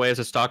recognize right away as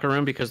a stalker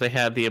room because they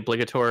had the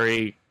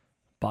obligatory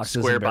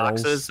square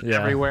boxes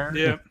everywhere.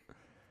 Yeah.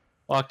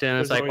 Walked in,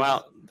 it's like,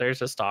 wow,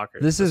 there's a stalker.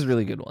 This is a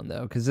really good one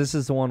though, because this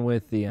is the one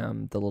with the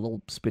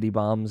little spitty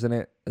bombs in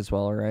it as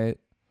well, right?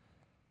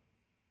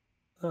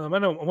 I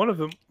know one of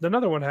them.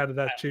 Another one had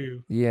that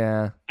too.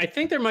 Yeah. I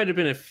think there might have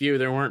been a few.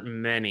 There weren't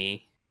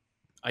many.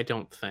 I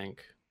don't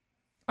think.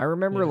 I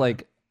remember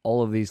like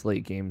all of these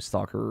late game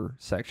stalker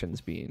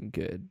sections being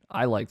good.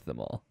 I liked them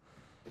all,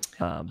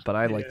 but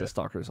I like the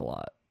stalkers a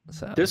lot.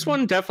 So this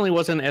one definitely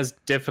wasn't as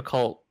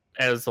difficult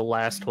as the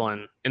last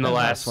one in the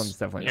last one's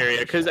definitely area,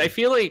 because I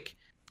feel like,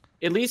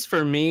 at least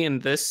for me in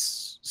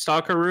this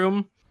stalker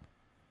room,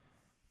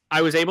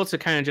 I was able to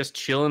kind of just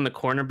chill in the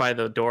corner by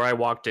the door I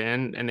walked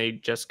in, and they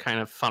just kind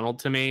of funneled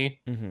to me.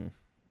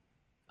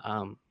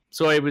 Mm-hmm.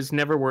 So I was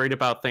never worried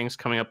about things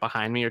coming up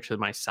behind me or to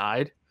my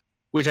side,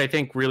 which I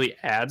think really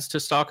adds to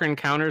stalker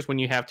encounters when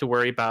you have to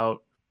worry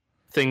about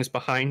things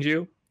behind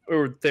you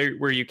or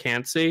where you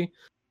can't see.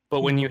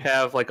 But when you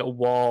have like a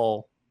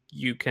wall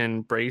you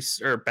can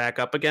brace or back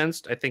up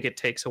against, I think it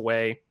takes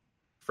away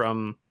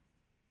from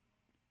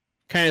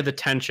kind of the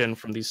tension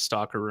from these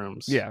stalker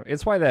rooms. Yeah,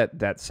 it's why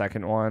that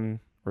second one,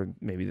 or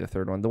maybe the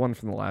third one, the one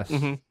from the last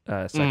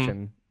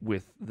section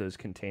with those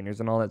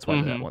containers and all, that's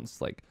why that one's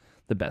like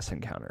the best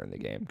encounter in the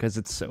game, because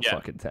it's so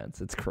fucking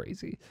tense. It's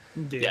crazy.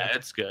 Yeah,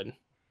 it's good.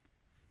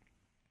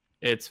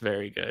 It's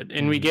very good.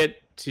 And we had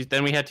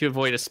to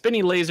avoid a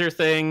spinny laser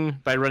thing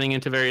by running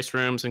into various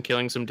rooms and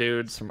killing some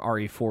dudes. Some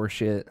RE4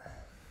 shit.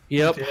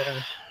 Yep.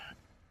 Yeah.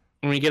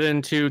 And we get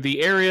into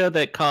the area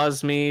that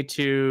caused me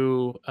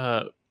to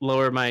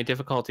lower my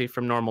difficulty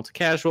from normal to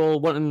casual.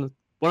 One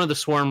of the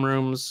swarm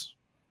rooms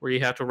where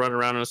you have to run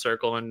around in a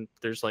circle, and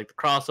there's like the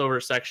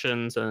crossover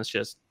sections, and it's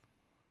just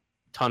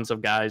tons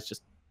of guys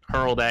just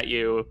hurled at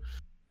you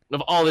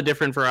of all the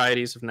different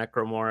varieties of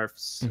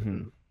necromorphs.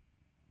 Mm-hmm.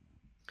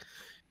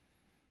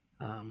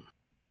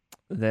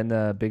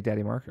 Then Big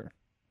Daddy Marker,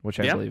 which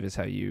I believe is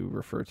how you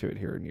refer to it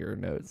here in your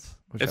notes.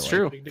 It's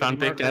true. Found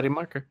Big Daddy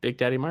Marker. Big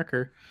Daddy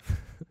Marker.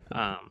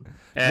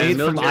 Made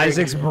from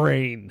Isaac's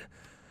brain.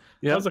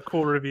 Yeah, that was a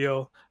cool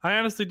reveal. I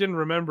honestly didn't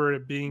remember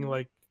it being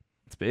like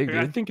it's big. Dude.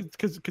 I think it's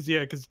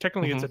because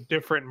technically it's a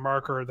different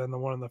marker than the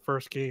one in the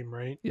first game,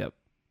 right? Yep.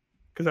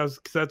 Because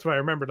that's what I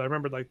remembered. I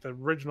remembered like the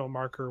original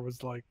marker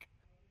was like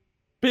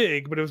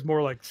big, but it was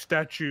more like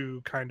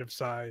statue kind of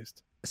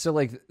sized. So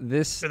like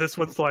this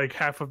one's like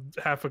half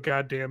a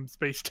goddamn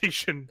space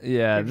station.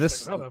 Yeah,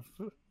 this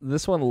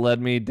one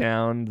led me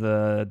down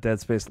the Dead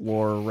Space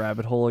lore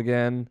rabbit hole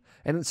again,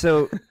 and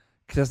so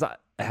because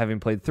having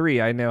played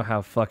 3, I know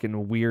how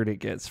fucking weird it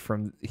gets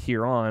from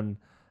here on.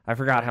 I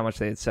forgot how much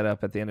they had set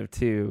up at the end of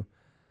 2,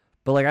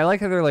 but like I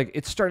like how they're like,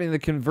 it's starting the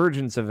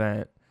convergence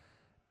event,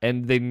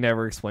 and they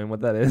never explain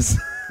what that is.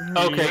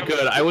 Okay,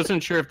 good. I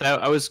wasn't sure if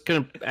that. I was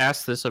gonna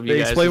ask this of you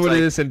guys. They explain what it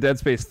is in Dead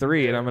Space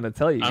 3, and I'm gonna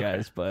tell you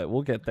guys, but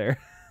we'll get there.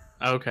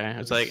 Okay,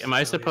 it's like, am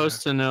I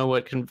supposed to know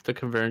what the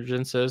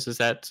convergence is? Is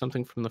that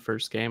something from the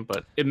first game?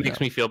 But it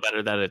makes me feel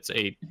better that it's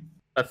a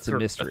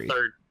mystery.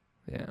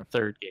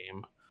 Third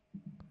game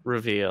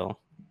reveal.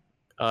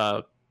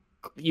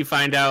 You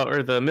find out,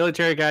 or the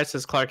military guy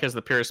says Clark has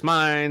the purest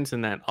minds,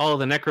 and that all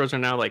the Necros are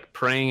now like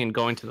praying and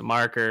going to the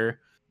marker.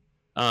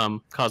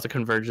 Cause a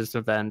convergence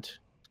event ?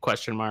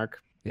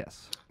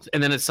 Yes.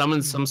 And then it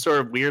summons some sort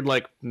of weird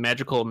like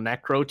magical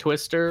necro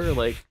twister,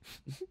 like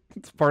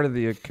it's part of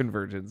the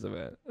convergence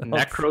event.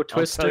 Necro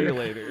twister. I'll tell you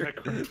later.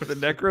 The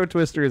necro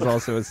twister is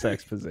also a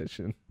sex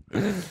position.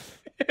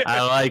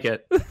 I like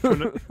it.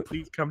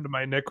 Please come to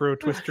my necro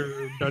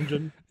twister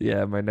dungeon.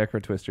 Yeah, my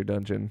necro twister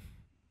dungeon.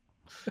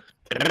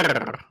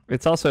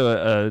 It's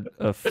also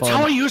a fun... It's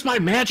how I use my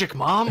magic,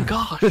 Mom.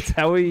 Gosh. It's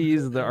how we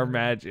use our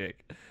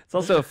magic. It's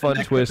also a fun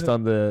twist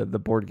on the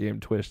board game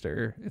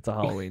Twister. It's a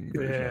Halloween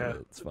version. Yeah, of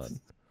it. It's fun.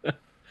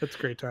 That's a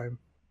great time.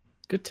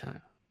 Good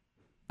time.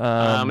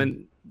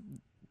 And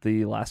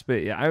the last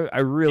bit, I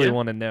really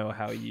want to know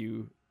how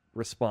you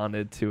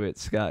responded to it,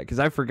 Scott, because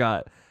I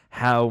forgot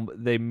how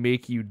they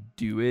make you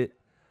do it.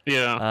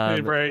 Yeah.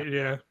 Right.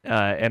 Yeah.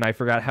 And I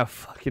forgot how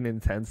fucking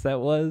intense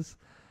that was.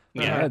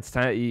 Yeah, it's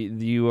time.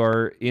 You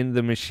are in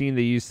the machine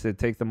they use to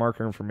take the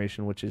marker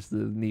information, which is the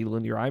needle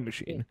in your eye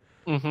machine.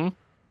 Mm-hmm.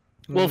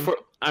 Well,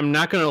 I'm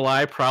not going to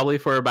lie, probably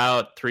for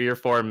about 3 or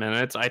 4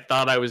 minutes, I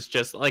thought I was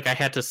just, like, I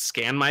had to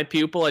scan my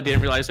pupil. I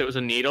didn't realize it was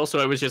a needle, so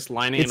I was just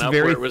lining it up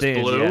where it was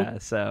thin, blue. Yeah,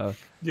 so...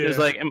 It was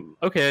like,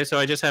 okay, so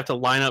I just have to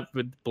line up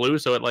with blue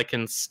so it, like,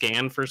 can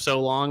scan for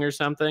so long or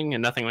something,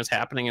 and nothing was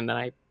happening, and then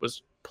I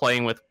was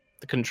playing with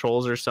the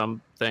controls or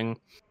something,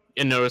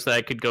 and noticed that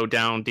I could go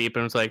down deep,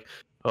 and it was like,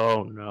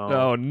 Oh no.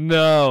 Oh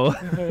no.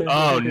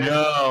 Oh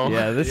no.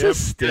 Yeah, this is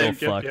still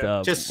fucked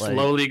up. Just like,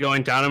 slowly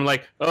going down. I'm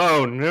like,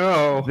 oh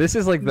no. This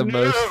is like the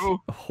most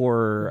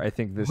horror I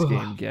think this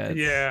game gets.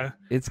 Yeah,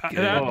 it's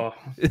good.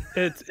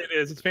 It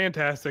is. It's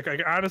fantastic.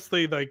 Like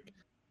honestly, like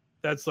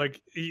that's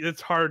like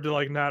it's hard to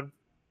like not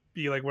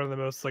be like one of the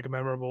most like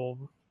memorable,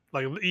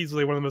 like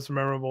easily one of the most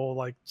memorable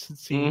like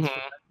scenes.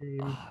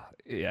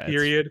 Yeah,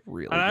 period.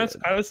 Really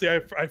honestly,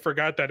 I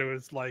forgot that it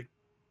was like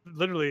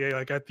literally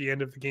like at the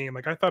end of the game.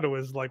 Like I thought it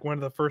was like one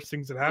of the first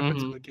things that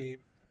happens in the game.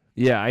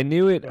 Yeah, I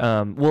knew it.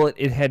 Well,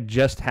 it had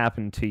just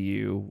happened to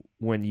you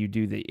when you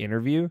do the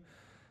interview.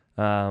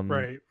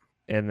 Right.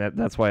 And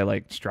that's why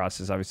like Strauss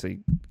is obviously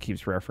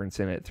keeps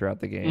referencing it throughout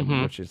the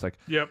game, which is like,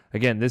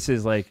 again, this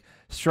is like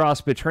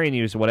Strauss betraying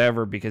you is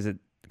whatever, because it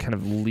kind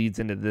of leads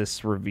into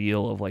this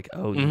reveal of like,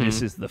 oh,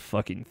 this is the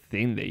fucking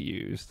thing they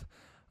used.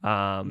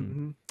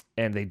 And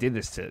they did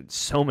this to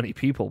so many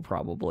people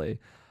probably.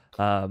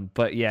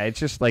 But yeah, it's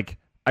just like,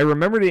 I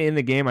remembered it in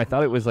the game. I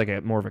thought it was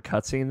like more of a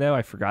cutscene though.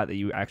 I forgot that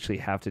you actually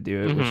have to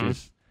do it, which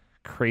is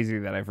crazy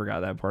that I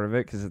forgot that part of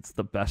it because it's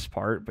the best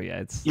part. But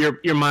yeah, it's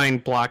your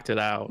mind blocked it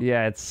out.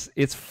 Yeah,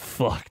 it's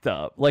fucked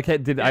up. Like,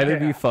 did either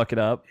of you fuck it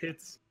up?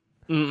 It's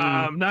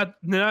not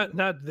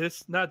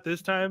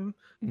this time.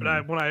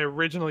 But when I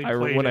originally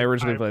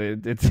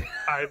played it,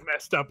 I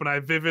messed up, and I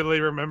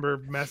vividly remember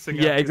messing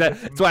up. Yeah,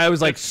 exactly. That's why I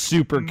was like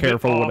super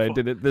careful when I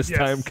did it this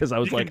time, because I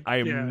was like, I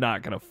am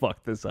not gonna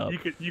fuck this up.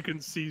 You can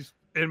see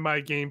in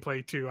my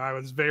gameplay too, I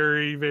was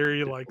very,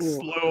 very like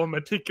slow and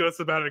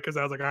meticulous about it because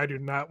I was like, I do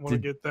not want to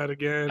get that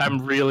again.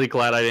 I'm really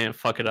glad I didn't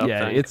fuck it up.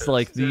 Yeah, it's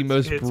like the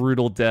most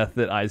brutal death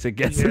that Isaac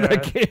gets in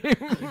that game.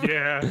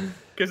 Yeah,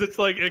 because it's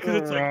like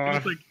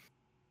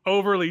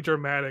overly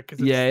dramatic.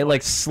 It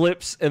like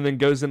slips and then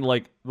goes in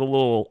like the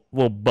little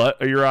butt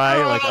of your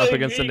eye, like up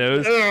against the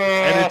nose,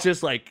 and it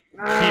just like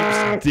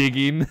keeps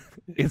digging.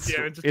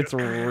 It's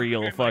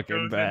real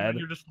fucking bad.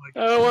 You're just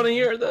like, I don't want to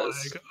hear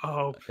this. Like,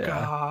 oh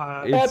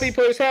god, happy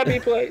place.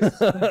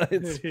 But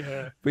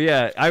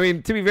yeah, I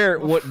mean, to be fair,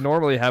 what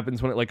normally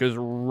happens when it like goes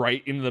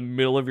right into the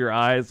middle of your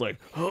eyes, like,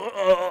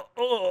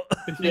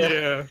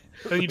 yeah.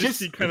 And you just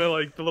see kind of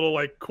like the little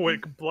like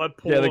quick blood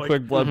pool. Yeah, the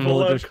quick blood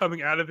pool just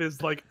coming out of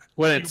his like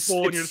when it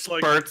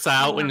spurts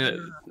out. When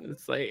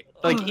it's like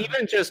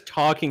even just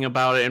talking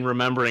about it and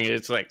remembering it,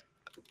 it's like,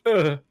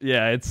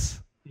 yeah, it's.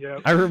 Yeah,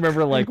 I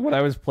remember like when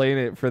I was playing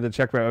it for the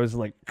checkpoint, I was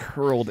like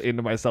curled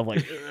into myself,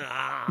 like,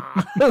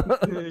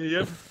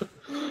 yep.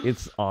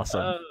 It's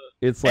awesome.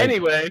 It's like,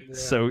 anyway,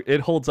 so it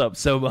holds up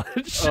so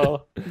much.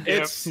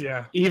 It's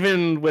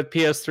even with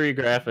PS3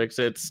 graphics,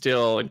 it's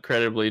still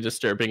incredibly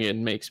disturbing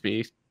and makes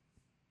me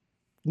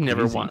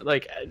never want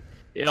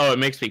it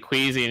makes me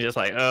queasy and just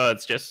like,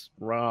 it's just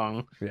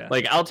wrong. Yeah.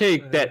 Like, I'll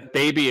take that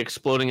baby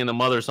exploding in the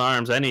mother's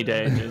arms any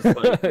day. Just,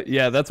 like,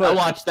 yeah, that's why I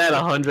watched that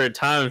 100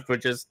 times,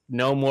 but just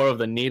no more of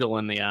the needle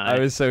in the eye. I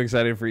was so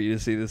excited for you to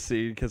see this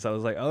scene because I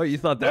was like, oh, you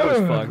thought that was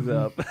fucked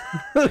up.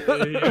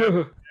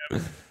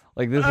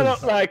 Like this. I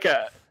don't like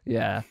it.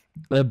 Yeah,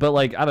 but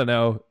like I don't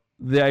know,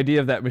 the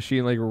idea of that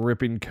machine like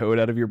ripping code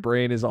out of your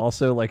brain is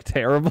also like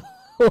terrible.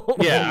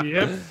 Yeah.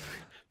 Yep.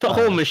 The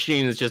whole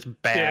machine is just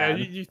bad.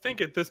 Yeah, you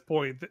think at this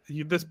point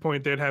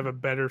they'd have a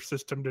better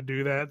system to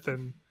do that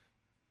than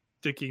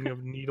sticking a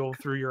needle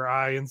through your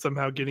eye and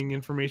somehow getting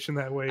information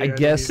that way. I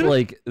guess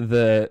like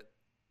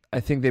I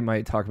think they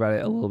might talk about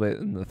it a little bit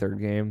in the third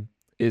game,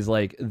 is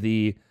like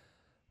the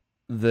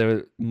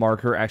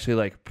marker actually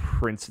like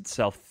prints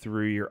itself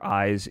through your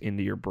eyes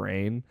into your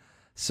brain.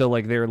 So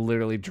like they're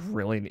literally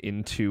drilling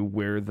into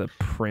where the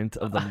print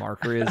of the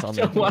marker is on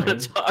the brain. I don't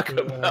want to talk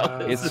about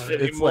this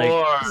anymore. It's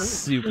like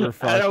super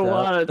fucked up. I don't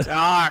want to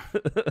talk.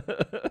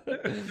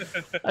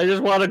 I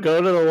just want to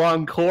go to the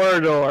long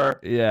corridor.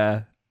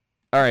 Yeah.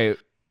 All right.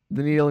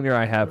 The needle in your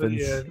eye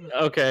happens. Yeah.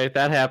 Okay,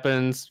 that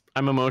happens.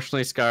 I'm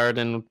emotionally scarred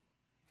and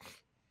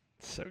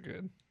so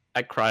good.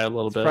 I cry a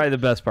little bit. Probably the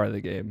best part of the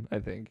game, I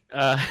think.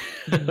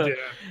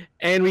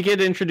 And we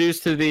get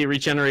introduced to the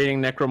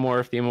regenerating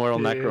necromorph, the immortal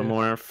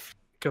necromorph.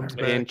 Comes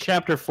back in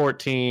chapter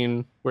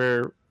 14,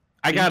 where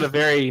I got a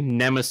very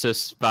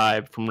Nemesis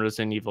vibe from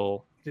Resident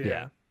Evil.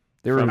 Yeah.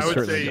 They were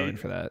certainly going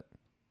for that.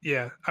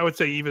 Yeah, I would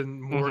say even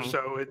more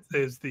so. It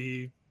is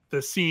the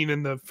scene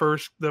in the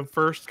first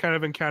kind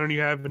of encounter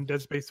you have in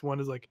Dead Space 1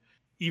 is like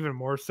even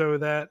more so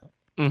that.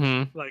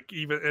 Like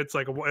even it's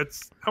like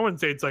I wouldn't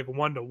say it's like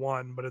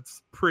 1-to-1, but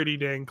it's pretty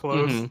dang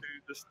close to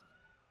just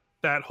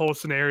that whole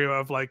scenario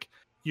of like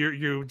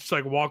you just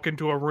like walk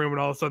into a room and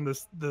all of a sudden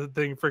the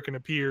thing freaking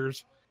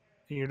appears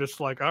and you're just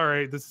like, all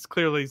right, this is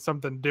clearly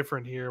something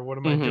different here. What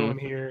am I doing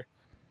here?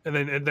 And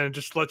then it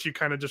just lets you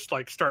kind of just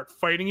like start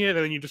fighting it,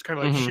 and then you just kind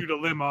of like shoot a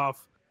limb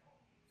off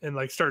and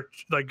like start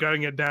like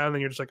gutting it down, and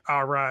you're just like,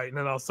 all right, and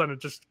then all of a sudden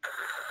it just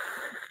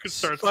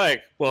starts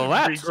like, well,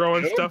 that's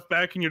regrowing stuff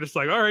back, and you're just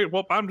like, all right,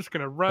 well, I'm just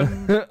gonna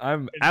run.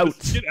 I'm out.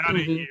 Get out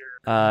of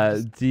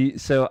here.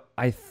 So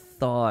I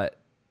thought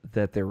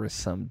that there was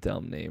some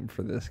dumb name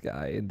for this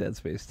guy in Dead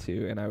Space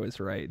 2, and I was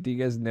right. Do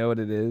you guys know what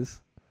it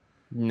is?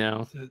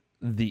 No.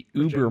 The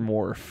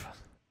Ubermorph.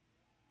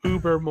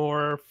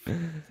 Ubermorph.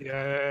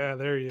 Yeah,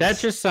 there he is. That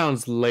just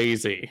sounds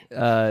lazy.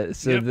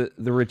 The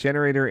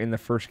Regenerator in the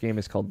first game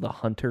is called the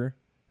Hunter,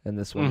 and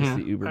this one is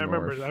the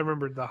Ubermorph. I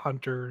remember the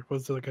Hunter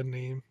was like a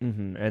name.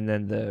 And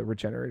then the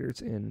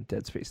Regenerators in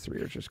Dead Space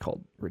 3 are just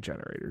called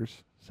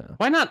Regenerators. So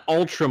why not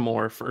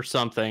Ultramorph or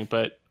something?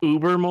 But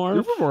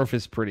Ubermorph. Ubermorph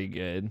is pretty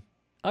good.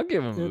 I'll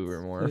give him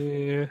Ubermorph.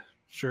 Yeah,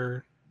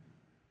 sure.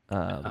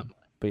 But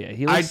yeah,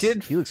 he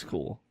looks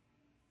cool.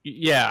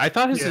 Yeah, I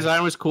thought his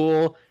design was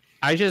cool.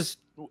 I just,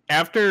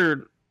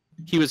 after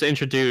he was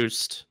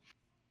introduced,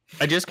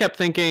 I just kept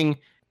thinking,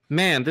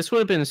 man, this would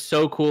have been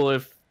so cool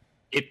if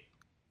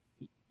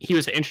he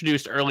was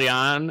introduced early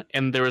on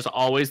and there was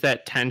always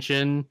that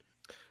tension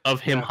of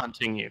him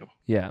hunting you.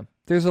 Yeah.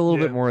 There's a little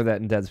bit more of that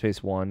in Dead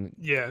Space 1.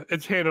 Yeah,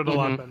 it's handled a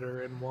lot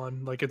better in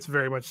 1. Like, it's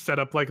very much set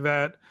up like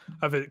that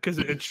of it, because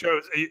it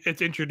shows,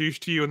 it's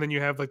introduced to you, and then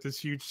you have like this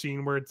huge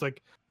scene where it's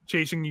like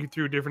chasing you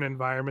through different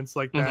environments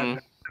like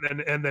that,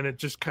 and then it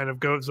just kind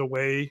of goes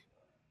away.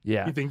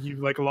 Yeah. You think you've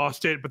like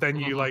lost it, but then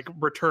you like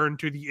return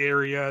to the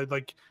area.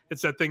 Like,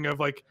 it's that thing of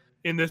like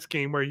in this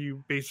game where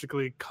you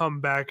basically come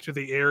back to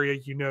the area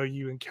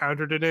you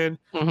encountered it in.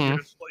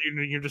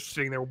 You're just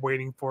sitting there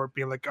waiting for it,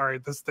 being like, all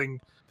right, this thing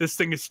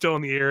is still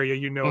in the area.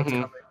 It's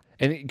coming.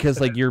 And because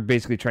like you're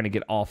basically trying to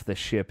get off the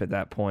ship at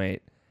that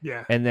point.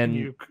 Yeah. And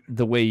then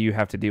the way you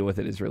have to deal with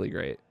it is really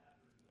great.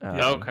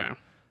 Okay.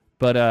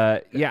 But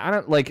I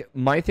don't like,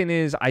 my thing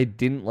is I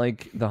didn't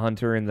like the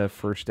Hunter in the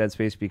first Dead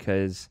Space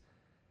because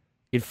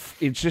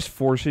it just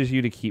forces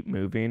you to keep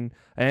moving,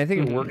 and I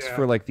think it works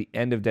for like the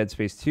end of Dead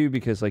Space 2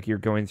 because like you're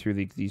going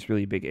through these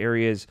really big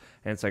areas,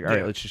 and it's like, all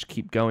right, let's just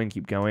keep going.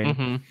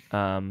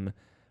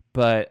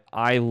 But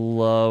I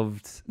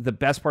loved, the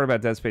best part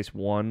about Dead Space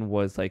 1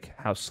 was like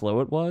how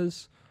slow it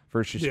was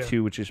versus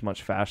 2, which is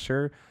much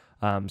faster.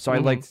 So I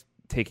liked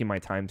taking my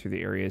time through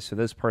the areas. So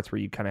those parts where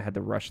you kind of had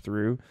to rush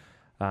through,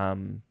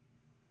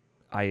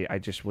 I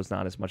just was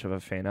not as much of a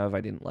fan of.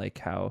 I didn't like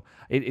how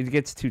it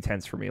gets too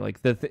tense for me.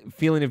 Like the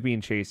feeling of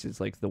being chased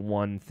is like the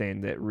one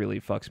thing that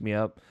really fucks me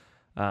up.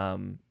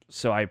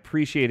 So I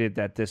appreciated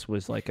that this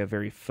was like a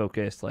very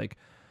focused, like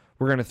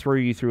we're going to throw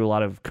you through a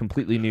lot of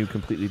completely new,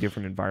 completely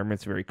different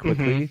environments very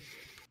quickly.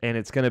 And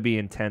it's going to be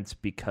intense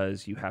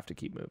because you have to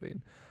keep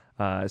moving.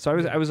 So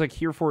I was like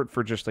here for it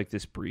for just like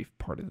this brief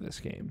part of this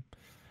game.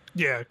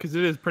 Yeah, because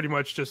it is pretty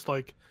much just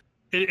like,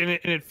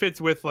 it fits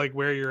with like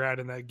where you're at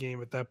in that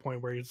game at that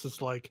point, where it's just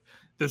like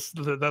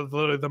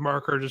literally the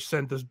marker just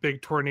sent this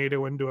big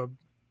tornado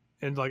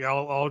and like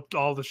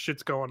all the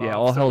shit's going on. Yeah,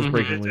 all hell's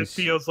breaking loose.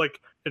 It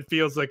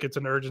feels like it's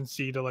an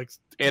urgency to like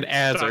it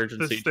adds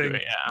urgency to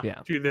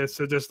it. To this,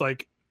 so just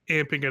like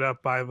amping it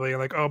up by being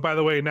like, oh, by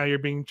the way, now you're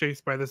being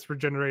chased by this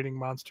regenerating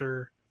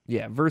monster.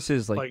 Yeah,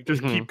 versus like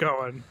just keep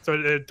going. So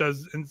it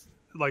does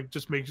like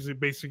just makes you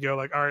basically go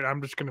like, all right,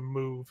 I'm just gonna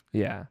move.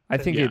 Yeah, I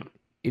think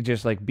it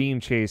just like being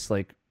chased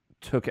like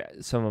took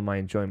some of my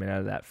enjoyment out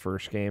of that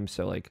first game.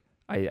 So like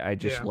I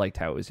just liked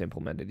how it was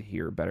implemented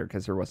here better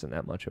because there wasn't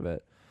that much of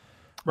it.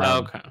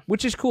 Okay.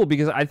 Which is cool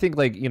because I think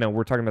like,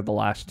 we're talking about the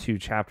last 2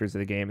 chapters of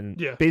the game, and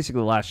basically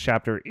the last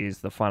chapter is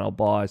the final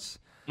boss.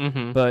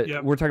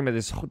 But we're talking about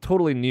this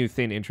totally new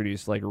thing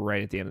introduced like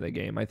right at the end of the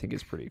game. I think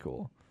it's pretty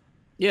cool.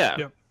 Yeah.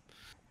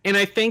 And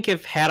I think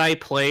had I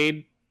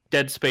played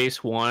Dead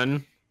Space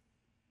 1,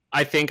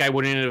 I think I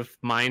wouldn't have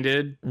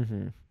minded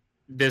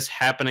this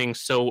happening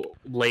so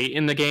late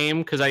in the game,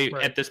 because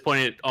at this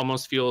point it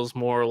almost feels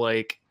more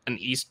like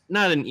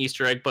not an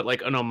Easter egg, but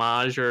like an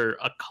homage or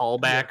a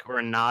callback or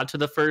a nod to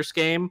the first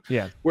game.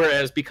 Yeah.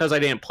 Whereas because I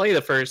didn't play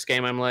the first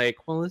game, I'm like,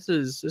 well, this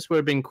would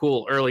have been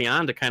cool early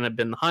on to kind of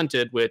been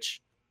hunted,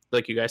 which,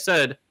 like you guys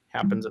said,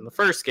 happens in the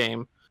first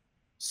game.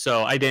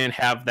 So I didn't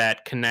have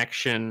that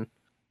connection.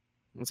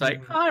 It's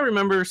like, I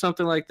remember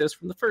something like this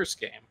from the first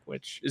game,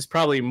 which is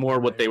probably more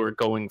what they were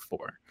going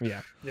for.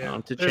 Yeah.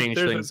 To change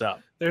things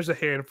up. There's a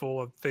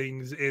handful of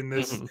things in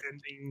this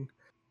ending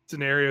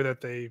scenario that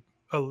they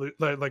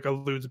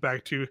alludes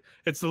back to.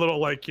 It's a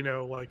little like,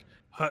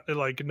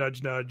 like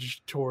nudge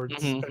nudge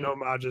towards and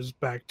homages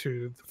back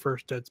to the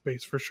first Dead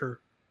Space for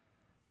sure.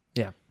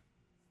 Yeah.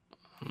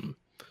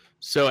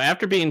 So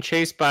after being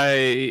chased by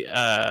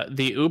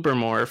the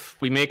Ubermorph,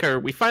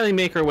 we finally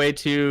make our way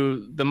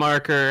to the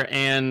marker,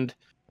 and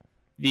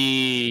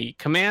the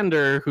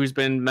commander, who's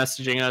been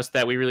messaging us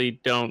that we really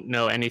don't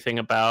know anything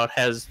about,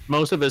 has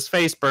most of his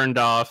face burned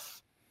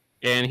off,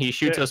 and he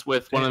shoots us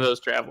with one of those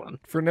javelin.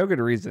 For no good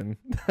reason.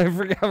 I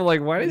forgot, I'm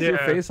like, why is your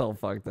face all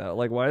fucked up?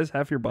 Like, why is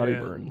half your body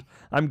burned?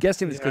 I'm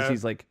guessing it's because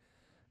he's like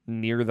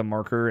near the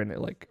marker and it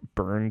like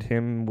burned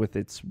him with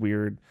its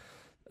weird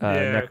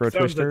necro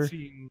twister.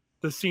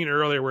 The scene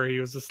earlier where he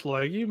was just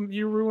like,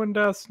 you ruined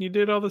us and you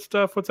did all this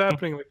stuff. What's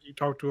happening? Like, you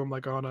talk to him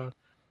like on a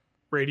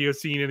radio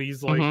scene and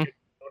he's like going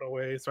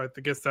away. So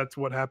I guess that's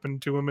what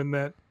happened to him in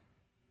that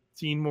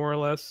scene, more or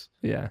less.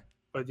 Yeah.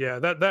 But yeah,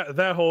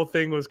 that whole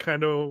thing was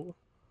kind of,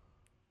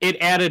 it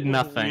added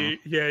nothing.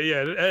 Yeah,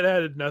 it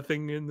added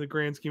nothing in the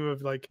grand scheme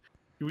of like,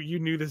 you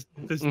knew this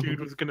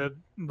dude was gonna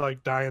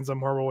like die in some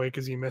horrible way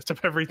because he messed up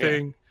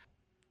everything.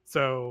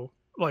 So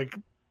like,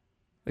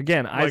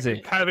 Again, like,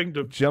 Isaac having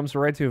to jumps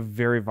right to a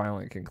very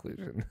violent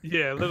conclusion.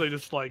 Yeah, literally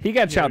just like He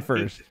got shot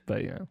first,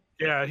 but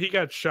Yeah, he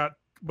got shot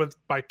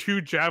by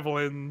 2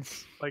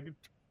 javelins, like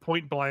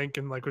point blank,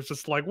 and like was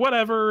just like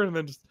whatever, and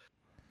then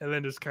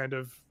just kind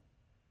of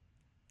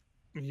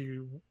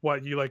you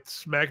like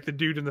smack the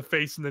dude in the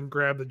face and then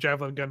grab the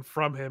javelin gun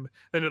from him.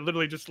 Then it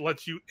literally just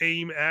lets you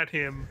aim at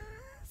him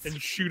and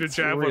shoot a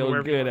javelin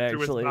wherever through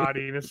his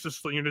body, and it's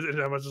just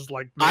and I was just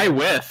like, I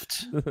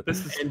whiffed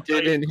and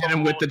didn't hit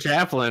him with the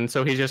javelin,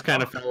 so he just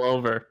kind of fell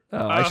over.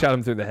 Oh, I shot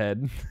him through the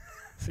head.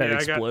 Yeah,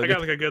 I got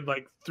like a good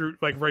right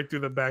through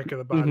the back of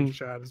the body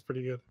shot. It's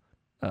pretty good.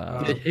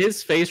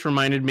 His face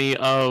reminded me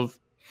of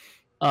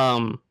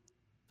I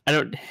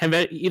don't have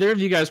either of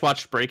you guys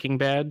watched Breaking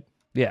Bad?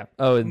 Yeah.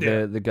 Oh, and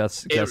the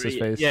Gus's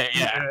face. Yeah.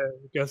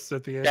 Gus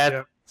at the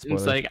end.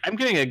 It's like I'm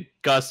getting a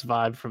Gus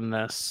vibe from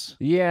this.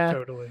 Yeah.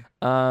 Totally.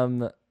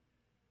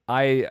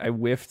 I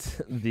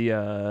whiffed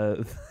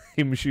the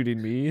him shooting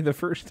me the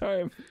first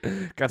time.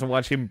 Got to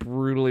watch him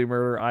brutally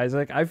murder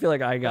Isaac. I feel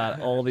like I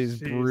got all these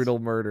brutal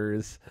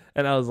murders,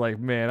 and I was like,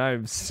 man,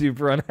 I'm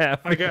super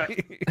unhappy.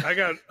 I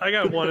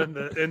got one in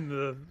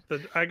the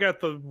I got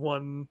the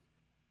one.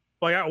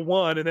 Well, I got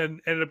one, and then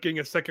ended up getting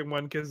a second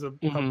one because a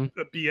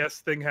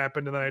BS thing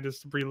happened, and then I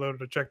just reloaded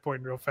a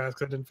checkpoint real fast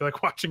because I didn't feel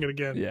like watching it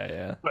again.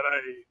 Yeah. But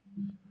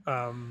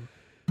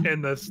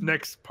in this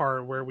next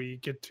part where we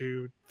get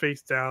to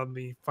face down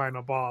the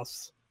final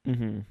boss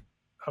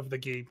of the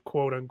game,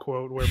 quote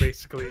unquote, where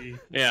basically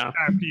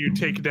after you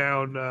take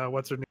down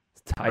what's her name?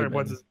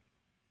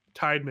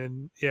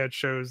 Tideman. Yeah, it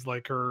shows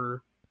like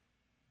her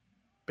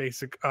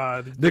basic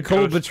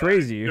Nicole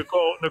betrays you.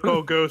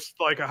 Nicole goes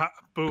like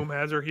boom,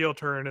 has her heel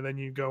turn, and then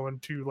you go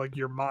into like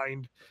your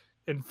mind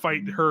and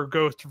fight her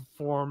ghost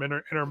form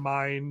in her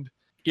mind.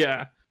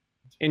 Yeah.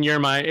 In your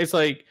mind. It's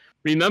like,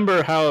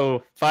 remember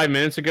how 5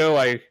 minutes ago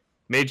I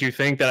made you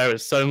think that I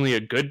was suddenly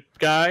a good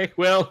guy?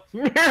 Well,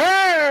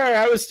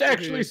 I was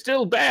actually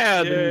still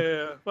bad.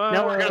 Yeah.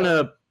 Now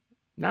we're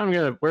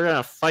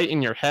gonna fight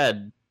in your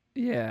head.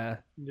 Yeah.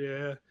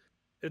 Yeah.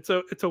 It's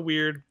a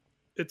weird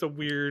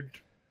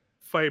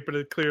fight, but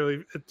it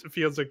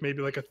feels like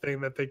maybe like a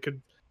thing that they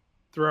could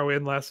throw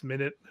in last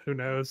minute. Who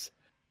knows?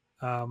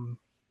 I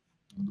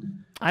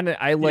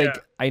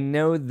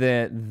know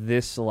that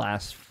this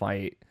last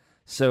fight.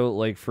 So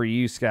like for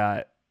you,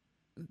 Scott,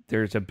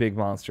 there's a big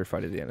monster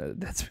fight at the end of the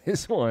Dead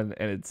Space 1,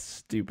 and it's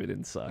stupid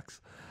and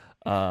sucks.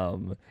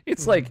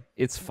 It's like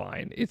it's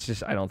fine. It's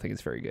just I don't think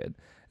it's very good.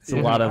 It's a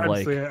lot of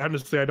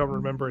honestly, I don't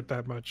remember it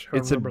that much.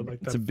 It's a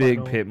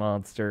big pit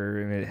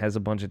monster, and it has a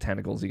bunch of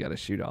tentacles you got to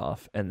shoot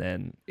off, and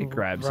then it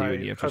grabs you,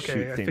 and you have to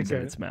shoot things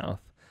in its mouth.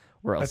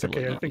 Or else I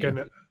think I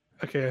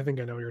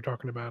know what you're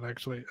talking about.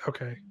 Actually,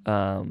 okay.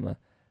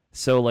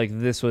 So like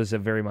this was a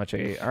very much all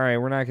right.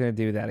 We're not going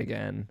to do that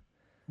again.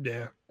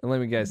 Yeah. And let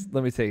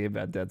me tell you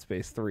about Dead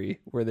Space 3,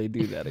 where they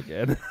do that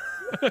again.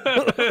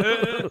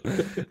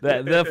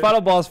 the final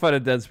boss fight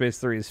of Dead Space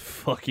 3 is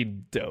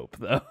fucking dope,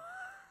 though.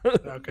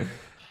 Okay.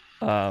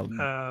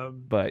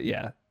 But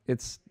yeah,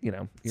 it's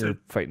you're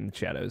fighting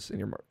shadows in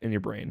your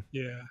brain.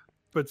 Yeah,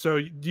 but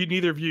so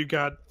neither of you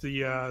got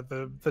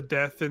the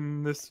death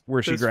in this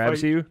where she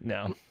grabs you?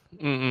 No.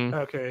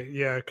 Okay,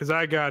 yeah, because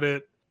I got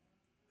it,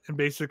 and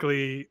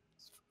basically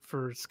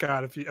for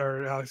Scott,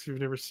 or Alex, if you've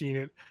never seen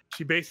it,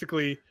 she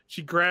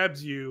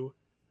grabs you,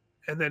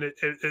 and then it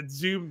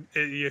zooms.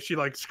 She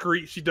like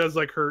scream. She does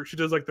like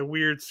the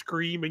weird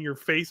scream in your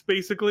face,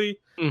 basically.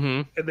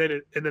 And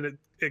then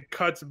it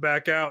cuts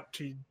back out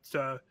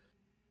to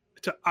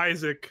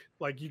Isaac.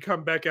 Like you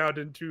come back out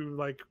into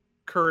like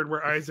current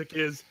where Isaac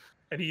is,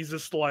 and he's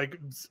just like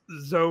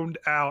zoned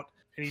out,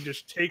 and he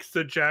just takes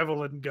the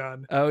javelin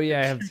gun. Oh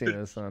yeah, I haven't seen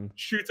this one.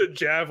 Shoots a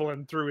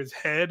javelin through his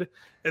head,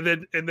 and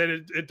then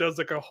it does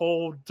like a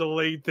whole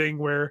delayed thing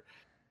where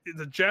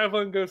the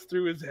javelin goes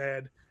through his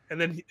head, and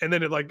then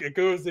it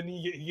goes, and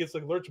he gets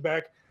like lurched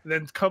back, and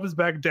then comes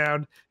back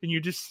down, and you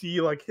just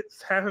see like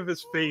half of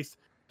his face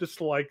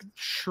just like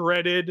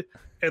shredded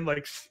and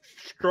like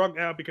strung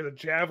out because a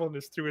javelin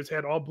is through his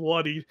head, all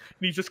bloody, and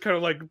he's just kind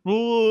of like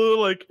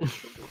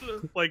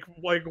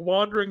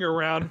wandering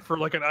around for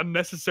like an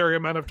unnecessary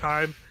amount of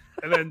time,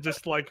 and then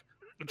just like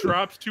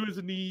drops to his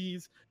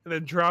knees, and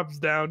then drops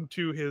down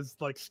to his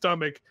like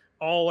stomach,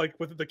 all like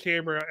with the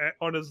camera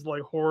on his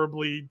like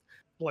horribly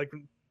like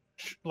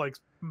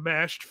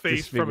mashed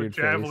face from a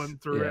javelin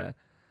through it,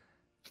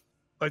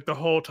 like the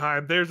whole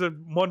time. There's a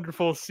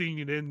wonderful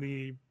scene in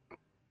the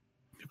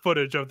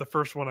footage of the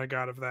first one I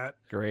got of that.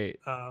 Great.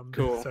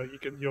 Cool. So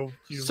you'll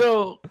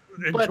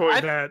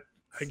enjoy that,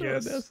 I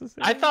guess.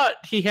 Necessary. I thought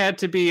he had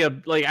to be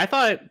I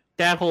thought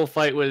that whole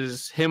fight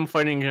was him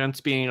fighting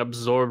against being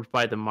absorbed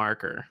by the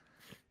marker.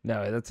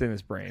 No, that's in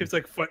his brain. It's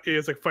like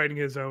fighting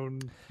his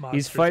own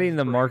monsters. He's fighting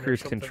the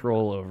marker's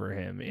control over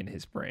him in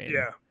his brain.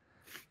 Yeah.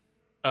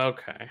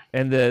 Okay.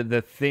 And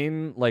the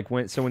thing, like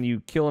when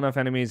you kill enough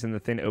enemies and the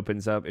thing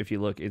opens up, if you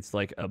look, it's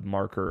like a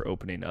marker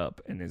opening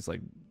up, and there's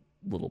like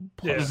little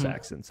plus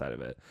sacks inside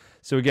of it.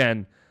 So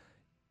again,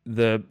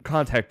 the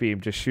contact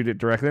beam, just shoot it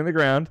directly in the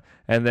ground,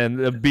 and then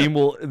the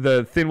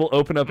thing will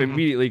open up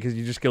immediately because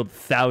you just killed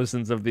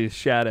thousands of these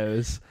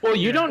shadows. Well,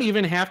 you don't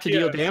even have to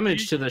deal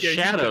damage to the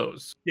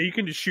shadows. You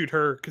can just shoot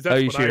her because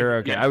that's you shoot her.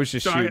 Okay, I was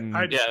just shooting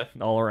I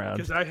all around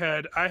because I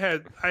had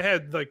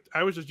like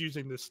I was just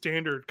using the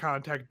standard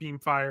contact beam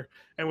fire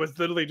and was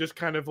literally just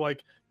kind of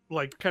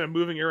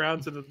moving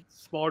around so the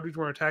smaller dudes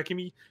weren't attacking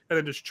me, and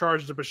then just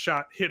charged up a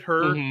shot, hit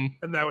her,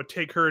 and that would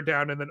take her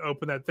down, and then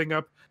open that thing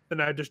up. Then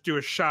I'd just do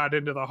a shot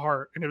into the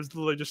heart, and it was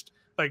literally just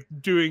like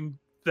doing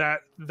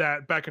that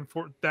back and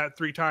forth that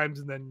 3 times,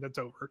 and then that's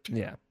over.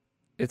 Yeah,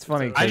 it's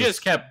funny. I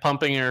just kept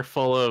pumping her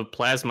full of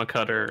plasma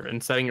cutter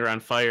and setting her on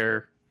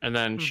fire, and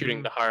then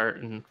shooting the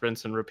heart and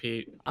rinse and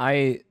repeat.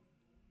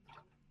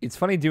 It's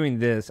funny doing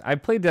this. I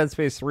played Dead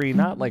Space 3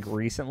 not like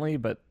recently,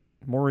 but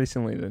more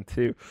recently than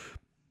 2.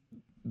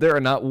 There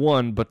are not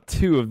 1 but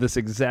 2 of this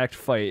exact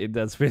fight in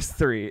Dead Space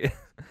 3.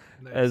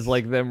 Nice. As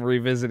like them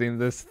revisiting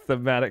this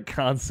thematic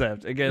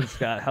concept. Again,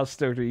 Scott, how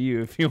stoked are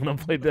you if you want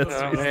to play Dead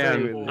Space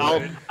 3?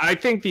 I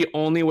think the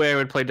only way I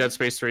would play Dead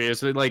Space 3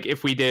 is like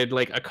if we did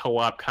like a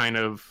co-op kind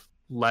of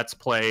let's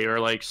play or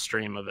like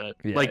stream of it.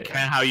 Kind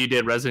of how you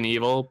did Resident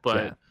Evil,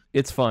 but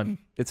it's fun.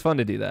 It's fun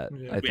to do that,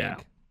 I think. Yeah.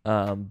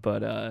 I'm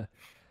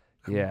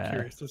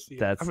curious to see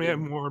it.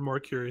 I'm more and more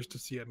curious to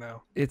see it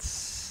now.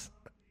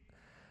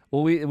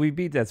 Well, we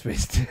beat Dead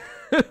Space 2.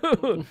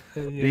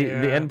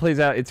 The end plays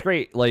out. It's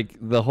great. Like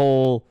the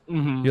whole,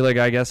 you're like,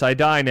 I guess I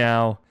die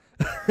now,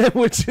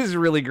 which is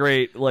really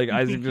great. Like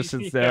Isaac just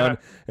sits down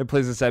and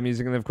plays the sad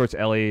music, and then of course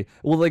Ellie.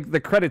 Well, like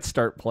the credits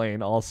start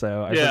playing.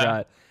 Also, I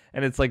forgot,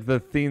 and it's like the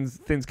things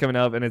coming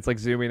up, and it's like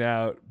zooming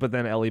out, but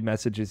then Ellie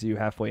messages you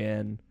halfway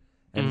in,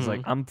 and it's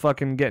like, I'm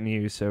fucking getting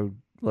you, so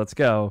let's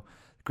go.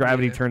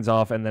 Gravity turns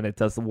off, and then it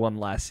does the one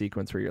last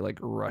sequence where you're like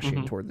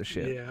rushing toward the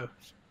ship. Yeah.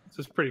 So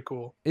it's pretty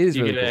cool. It is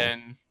really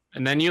cool.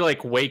 And then you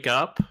like wake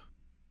up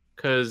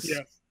because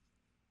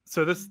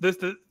So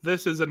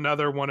this is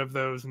another one of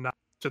those nods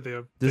to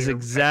the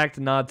exact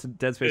nod to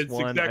Dead Space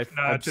 1.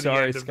 I'm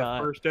sorry,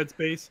 Scott. The first Dead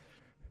Space,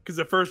 because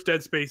the first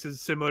Dead Space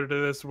is similar to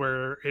this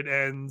where it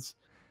ends,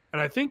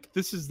 and I think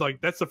this is like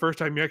that's the first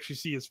time you actually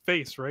see his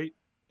face, right?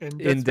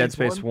 In Dead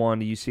Space 1,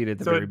 you see it at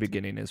the very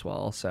beginning as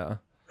well. So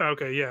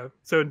okay, yeah.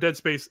 So in Dead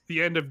Space,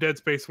 the end of Dead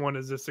Space 1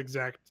 is this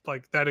exact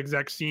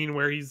scene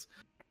where he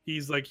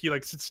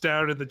sits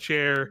down in the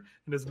chair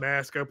and his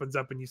mask opens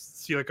up and you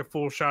see like a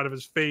full shot of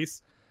his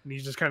face and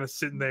he's just kind of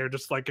sitting there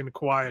just like in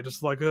quiet,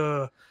 just like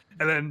and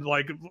then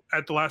like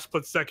at the last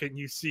split second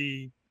you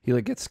see he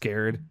like gets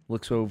scared,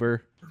 looks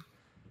over,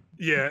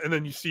 and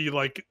then you see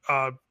like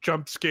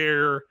jump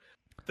scare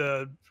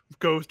the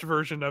ghost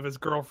version of his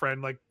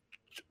girlfriend like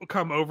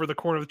come over the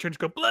corner of the chair and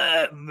go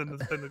blah, and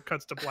then it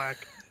cuts to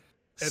black.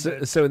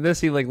 So in this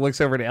he like looks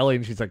over at Ellie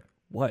and she's like,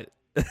 what?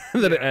 And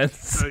then it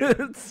ends. And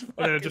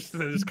then it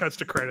just cuts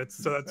to credits.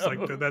 So that's like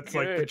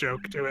the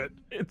joke to it.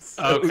 It's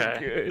so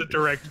good. The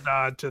direct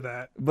nod to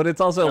that. But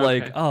it's also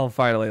like, oh,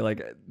 finally,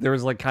 like there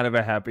was like kind of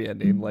a happy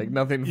ending. Like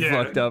nothing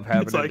fucked up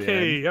happened. It's like,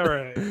 hey, all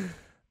right.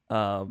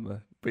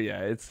 But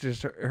yeah, it's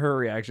just her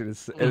reaction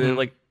is, and then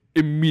like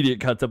immediate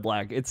cut to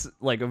black. It's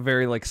like a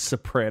very like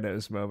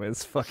Sopranos moment.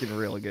 It's fucking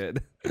real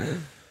good.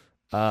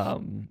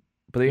 But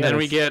then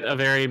we get a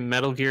very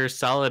Metal Gear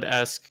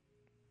Solid-esque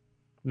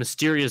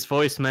mysterious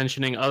voice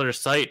mentioning other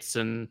sites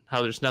and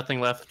how there's nothing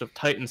left of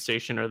Titan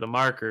Station or the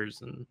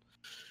markers and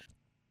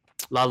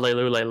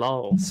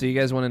lol. So you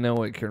guys want to know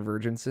what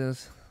Convergence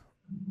is?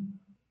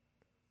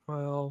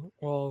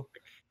 Well,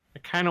 I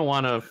kind of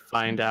want to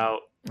find out.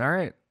 All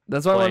right,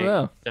 that's what I want to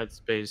know. Dead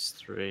Space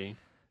 3.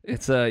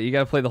 It's you got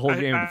to play the whole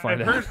game to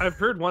find out. I've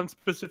heard one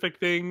specific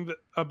thing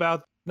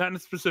about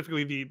not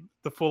specifically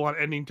the full on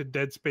ending to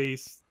Dead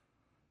Space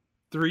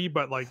 3,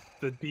 but like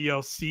the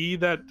DLC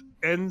that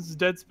ends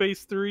Dead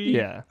Space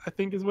 3, I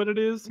think is what it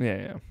is.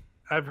 Yeah.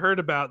 I've heard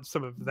about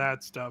some of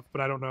that stuff,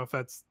 but I don't know if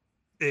that's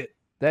it.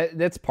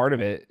 That's part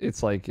of it.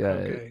 It's like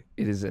it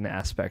is an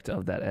aspect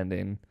of that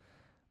ending.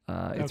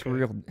 It's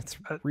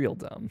real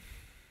dumb.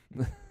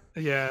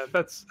 Yeah,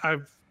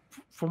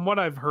 from what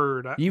I've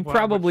heard. You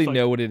probably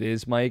know what it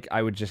is, Mike.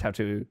 I would just have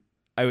to.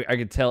 I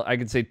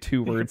could say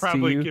 2 words to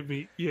you. Give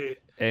me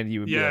and you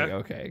would be like,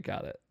 okay,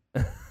 got it.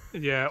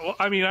 Yeah, well,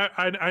 I mean,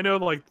 I know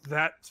like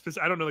that.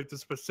 I don't know like the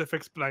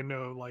specifics, but I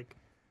know like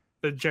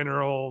the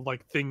general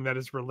like thing that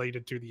is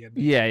related to the end.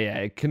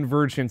 Yeah.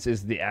 Convergence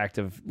is the act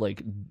of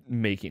like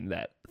making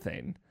that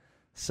thing.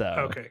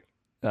 So okay,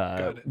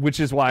 which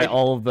is why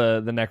all of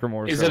the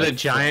necromorphs. Is it a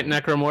giant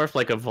necromorph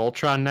like a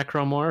Voltron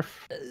necromorph?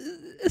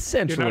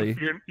 Essentially,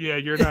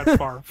 you're not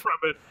far from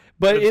it.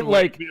 But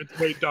it's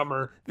way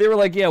dumber. They were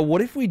like, yeah,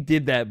 what if we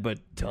did that but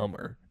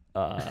dumber?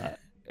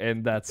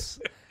 And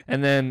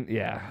then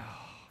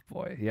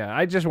boy, yeah,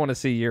 I just want to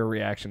see your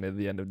reaction to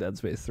the end of Dead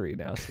Space 3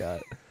 now,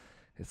 Scott.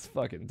 It's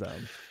fucking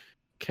dumb.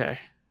 Okay.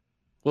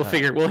 We'll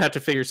have to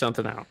figure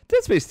something out.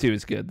 Dead Space 2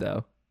 is good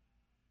though.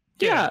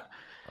 Yeah.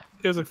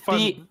 It was a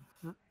fun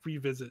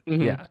revisit.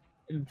 Mm-hmm. Yeah.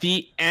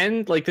 The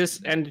end, like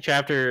this end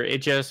chapter,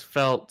 it just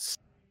felt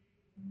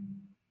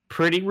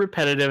pretty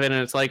repetitive, and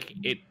it's like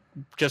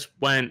just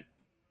went,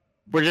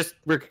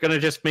 we're gonna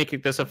just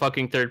make this a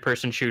fucking third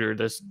person shooter.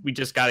 We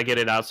just got to get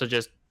it out. So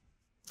just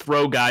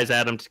throw guys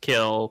at them to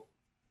kill.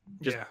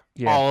 Just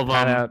all of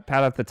them.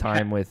 Pad out the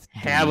time with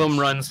have them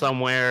run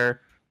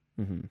somewhere,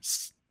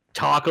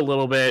 talk a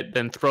little bit,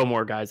 then throw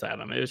more guys at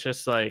them. It was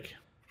just like,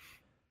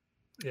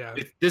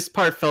 this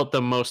part felt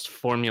the most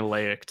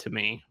formulaic to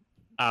me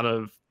out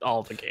of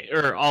all the game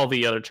or all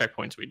the other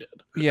checkpoints we did.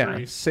 Yeah,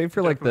 save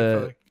for like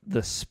the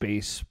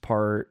space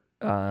part.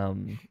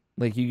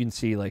 Like you can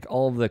see like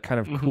all of the kind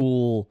of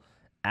cool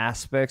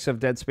aspects of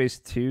Dead Space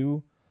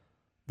 2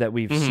 that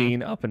we've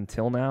seen up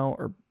until now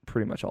are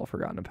pretty much all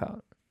forgotten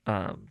about.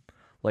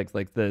 Like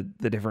the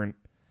different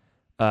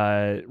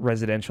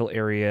residential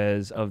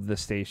areas of the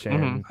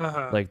station,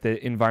 like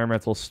the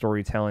environmental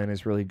storytelling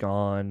is really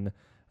gone.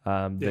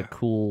 The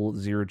cool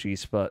zero-G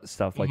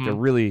stuff, like the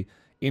really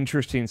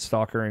interesting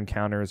stalker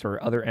encounters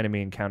or other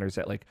enemy encounters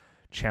that like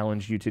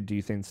challenge you to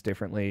do things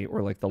differently,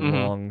 or like the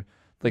long,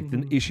 like the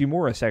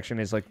Ishimura section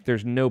is like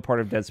there's no part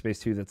of Dead Space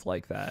 2 that's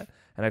like that,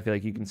 and I feel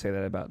like you can say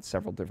that about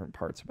several different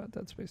parts about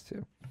Dead Space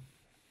 2.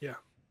 Yeah.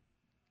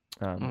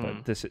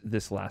 But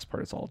this last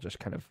part is all just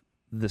kind of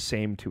the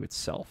same to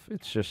itself.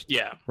 It's just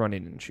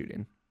running and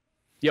shooting.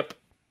 Yep.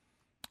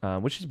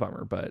 Which is a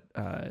bummer, but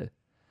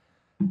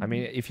I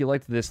mean, if you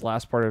liked this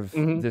last part of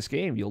this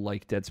game, you'll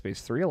like Dead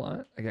Space 3 a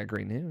lot. I got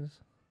great news.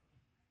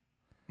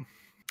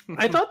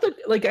 I thought that,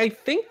 like, I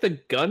think the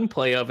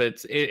gunplay of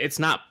it's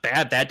not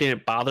bad. That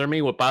didn't bother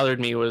me. What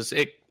bothered me was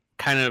it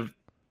kind of,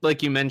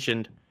 like you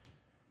mentioned,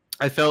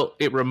 I felt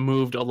it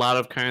removed a lot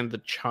of kind of the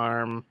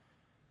charm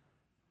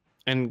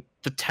and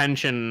the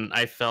tension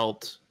I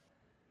felt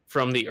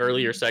from the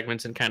earlier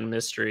segments and kind of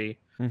mystery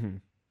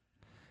in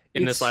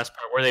this last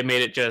part, where they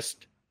made it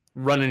just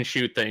run and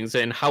shoot things.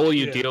 And how will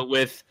you deal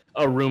with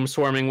a room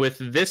swarming with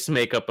this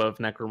makeup of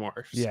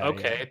necromorphs?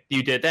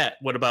 You did that.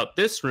 What about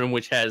this room,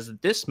 which has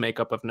this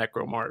makeup of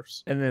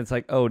necromorphs? And then it's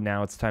like, oh,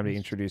 now it's time to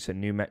introduce a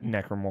new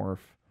necromorph.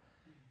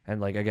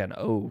 And like, again,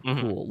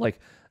 cool. Like,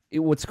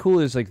 what's cool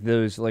is like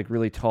those like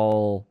really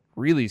tall,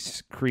 really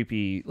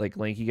creepy, like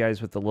lanky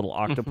guys with the little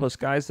octopus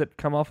guys that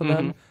come off of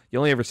them. You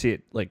only ever see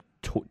it like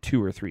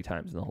 2 or 3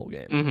 times in the whole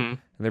game. And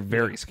they're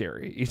very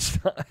scary each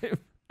time.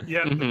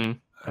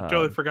 I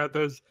totally forgot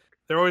those.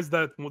 They're always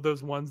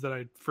those ones that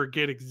I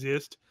forget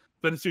exist.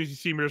 Then as soon as you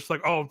see me, you're just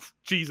like, oh,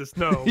 Jesus,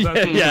 no.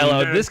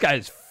 This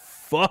guy's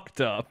fucked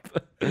up.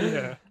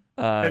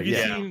 Have you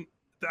seen...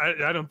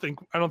 I don't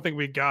think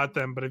we got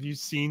them, but have you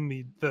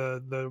seen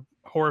the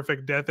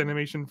horrific death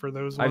animation for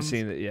those ones? I've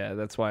seen it. Yeah,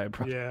 that's why I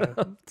brought it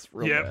up. It's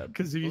real bad.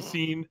 Because have you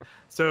seen?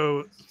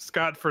 So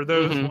Scott, for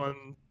those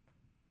one,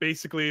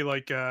 basically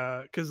like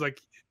because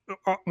like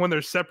when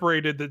they're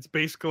separated, that's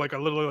basically like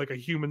literally like a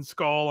human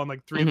skull on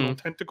like 3 little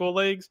tentacle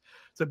legs.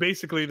 So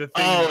basically the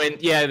thing. Oh,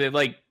 and it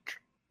like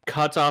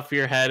cuts off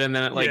your head and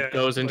then it like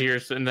goes into your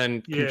and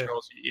then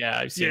controls you. Yeah,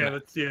 I've seen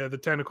that. The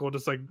tentacle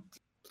just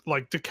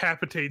like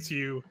decapitates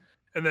you.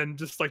 And then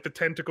just like the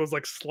tentacles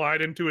like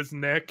slide into his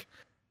neck,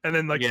 and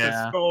then like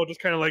the skull just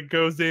kind of like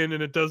goes in,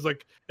 and it does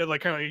like it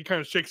like he kind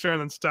of shakes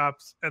around and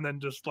stops, and then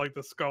just like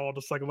the skull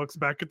just like looks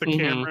back at the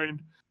camera, and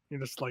you're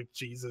just like,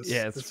 Jesus.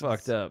 Yeah, it's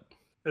fucked up.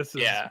 This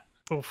is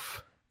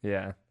oof.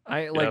 Yeah,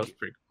 I like. That was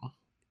pretty cool.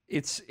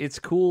 It's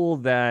cool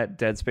that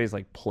Dead Space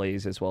like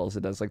plays as well as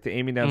it does. Like the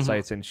aiming down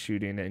sights and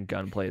shooting and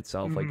gunplay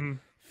itself, like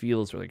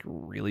feels like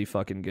really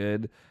fucking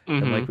good.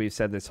 And like we've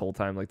said this whole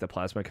time, like the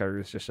plasma cutter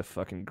is just a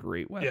fucking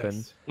great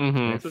weapon.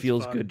 And it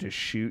feels good to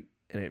shoot,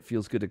 and it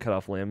feels good to cut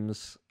off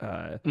limbs.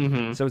 So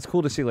it's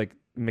cool to see like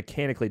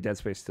mechanically Dead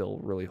Space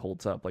still really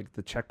holds up. Like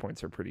the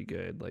checkpoints are pretty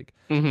good. Like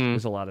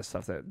there's a lot of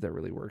stuff that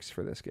really works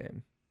for this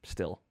game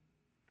still.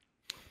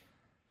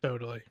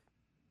 Totally.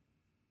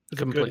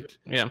 Complete.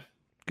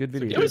 Good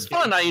video. It was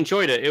fun. I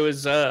enjoyed it. It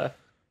was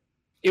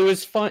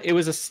fun. It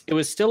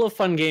was still a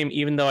fun game,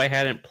 even though I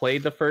hadn't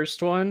played the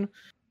first one.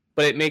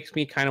 But it makes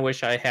me kind of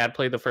wish I had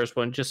played the first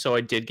one, just so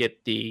I did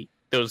get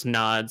those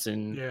nods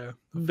and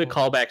the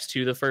callbacks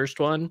to the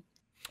first one.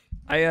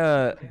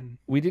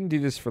 We didn't do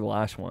this for the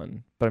last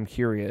one, but I'm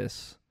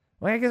curious.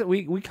 Well, I guess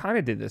we kind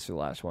of did this for the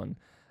last one.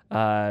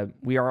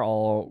 We are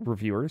all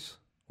reviewers.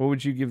 What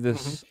would you give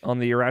this on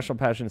the Irrational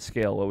Passion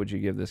scale? What would you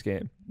give this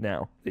game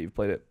now that you've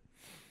played it?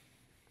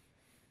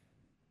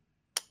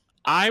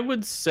 I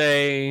would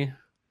say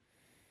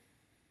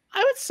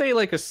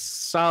like a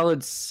solid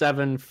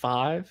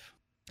 7.5.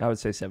 I would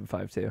say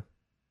 7.5 too.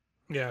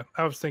 Yeah,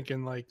 I was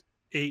thinking like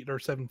 8 or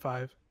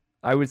 7.5.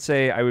 I would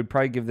say I would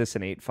probably give this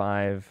an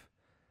 8.5,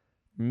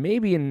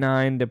 maybe a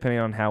 9, depending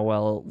on how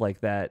well like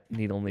that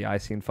needle in the eye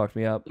scene fucked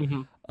me up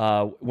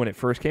when it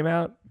first came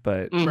out.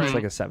 But it's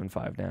like a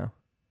 7.5 now.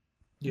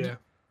 Yeah,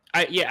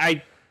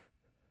 I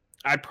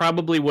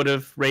probably would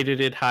have rated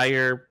it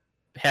higher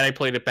had I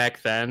played it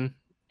back then,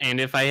 and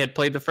if I had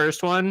played the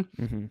first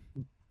one.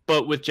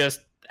 But with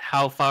just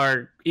how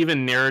far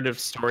even narrative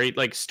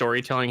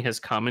storytelling has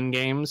come in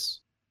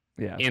games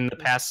in the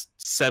past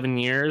 7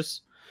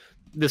 years,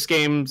 this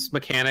game's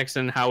mechanics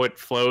and how it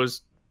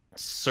flows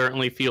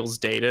certainly feels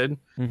dated.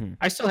 Mm-hmm.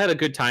 I still had a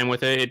good time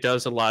with it. It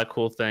does a lot of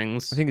cool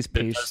things. I think it's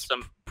paced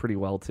pretty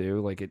well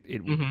too. Like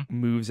it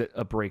moves at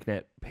a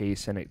breakneck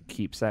pace, and it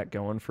keeps that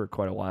going for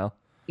quite a while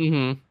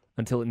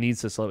until it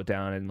needs to slow it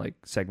down in like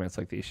segments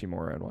like the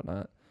Ishimura and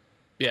whatnot.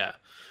 Yeah.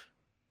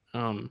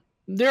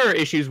 There are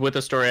issues with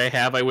the story I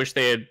have. I wish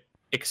they had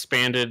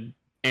expanded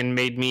and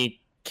made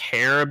me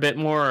care a bit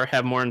more or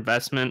have more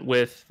investment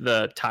with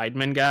the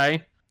Tideman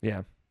guy.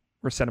 Yeah.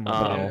 Or set him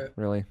up at all,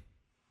 really.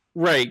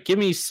 Right. Give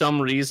me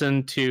some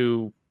reason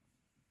to,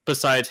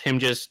 besides him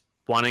just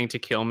wanting to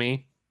kill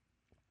me.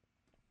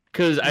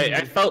 Because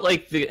I felt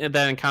like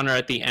that encounter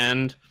at the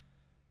end,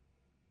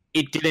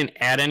 it didn't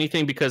add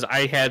anything because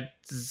I had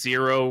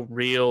zero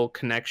real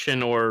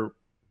connection or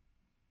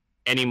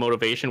any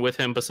motivation with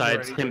him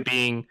besides him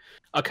being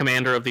a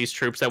commander of these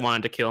troops that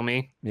wanted to kill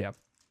me. Yeah.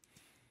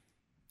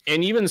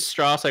 And even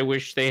Strauss, I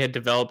wish they had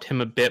developed him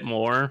a bit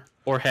more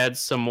or had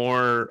some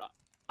more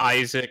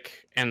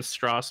Isaac and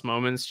Strauss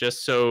moments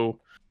just to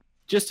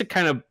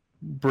kind of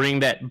bring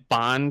that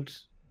bond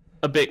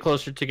a bit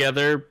closer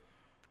together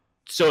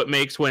so it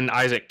makes when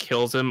Isaac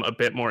kills him a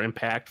bit more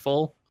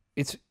impactful.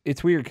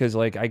 It's weird because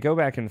like I go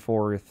back and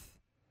forth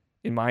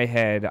in my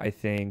head. I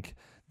think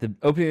the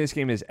opening of this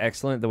game is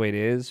excellent the way it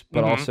is,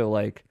 but also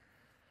like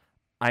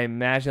I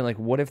imagine like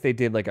what if they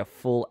did like a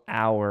full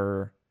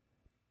hour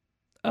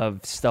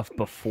of stuff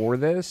before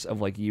this of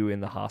like you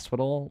in the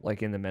hospital,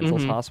 like in the mental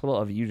hospital,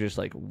 of you just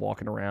like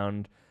walking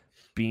around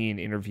being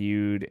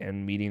interviewed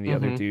and meeting the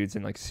other dudes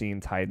and like seeing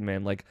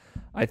Tideman. Like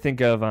I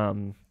think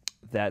of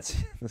that's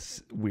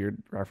this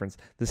weird reference,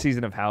 the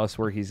season of House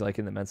where he's like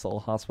in the mental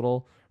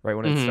hospital right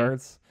when it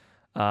starts,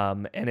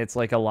 and it's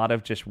like a lot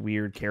of just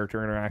weird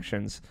character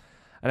interactions.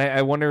 And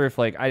I wonder if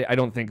like I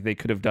don't think they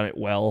could have done it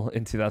well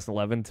in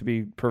 2011 to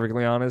be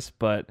perfectly honest,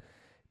 but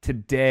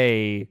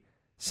today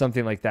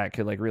something like that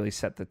could like really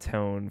set the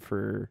tone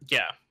for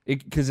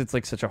because it's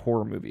like such a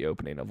horror movie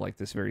opening of like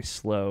this very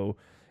slow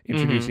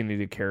introducing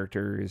new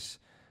characters,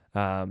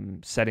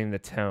 setting the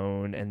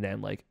tone, and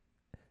then like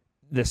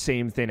the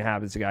same thing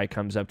happens. The guy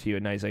comes up to you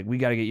at night, he's like, "We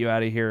got to get you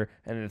out of here,"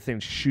 and then the thing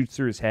shoots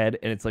through his head,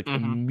 and it's like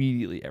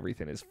immediately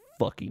everything is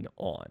fucking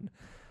on.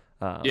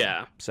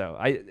 So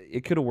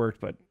it could have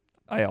worked, but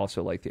I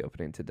also like the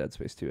opening to Dead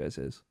Space 2 as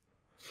is.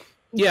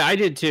 Yeah, I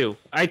did too.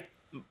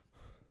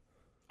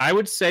 I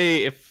would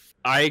say if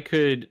I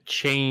could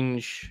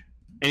change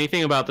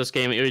anything about this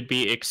game, it would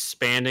be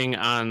expanding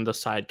on the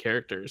side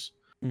characters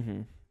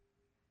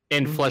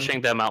and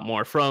fleshing them out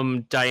more.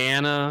 From Diane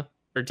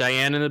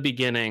in the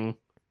beginning,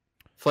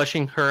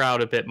 fleshing her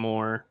out a bit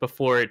more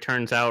before it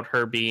turns out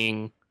her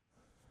being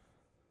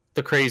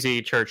the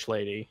crazy church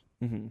lady.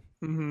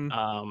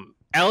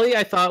 Ellie,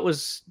 I thought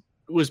was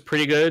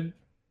pretty good,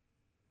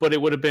 but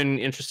it would have been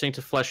interesting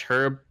to flesh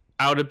her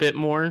out a bit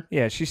more.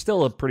 Yeah, she's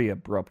still a pretty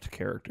abrupt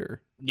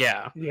character.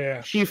 Yeah.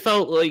 She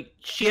felt like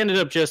she ended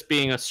up just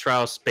being a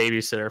Strauss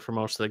babysitter for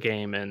most of the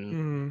game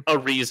and a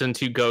reason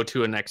to go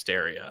to a next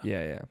area.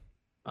 Yeah.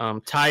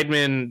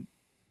 Tideman,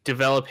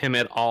 develop him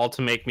at all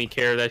to make me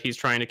care that he's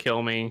trying to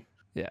kill me.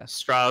 Yeah.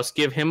 Strauss,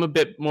 give him a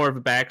bit more of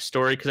a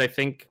backstory because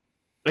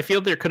I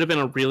feel there could have been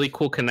a really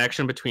cool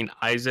connection between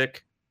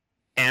Isaac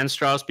and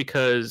Strauss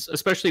because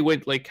especially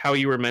with like how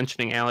you were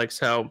mentioning, Alex,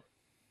 how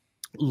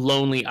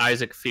lonely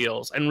Isaac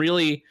feels. And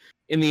really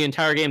in the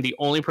entire game, the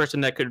only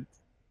person that could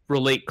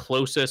relate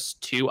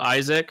closest to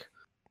Isaac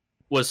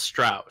was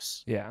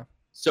Strauss. Yeah.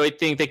 So I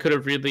think they could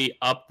have really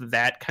upped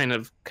that kind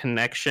of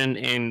connection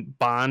and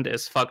bond,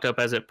 as fucked up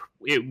as it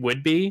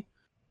would be.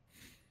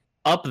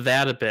 Up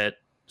that a bit,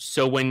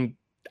 so when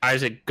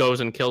Isaac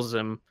goes and kills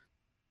him,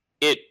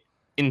 it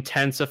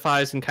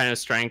intensifies and kind of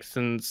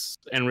strengthens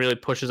and really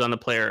pushes on the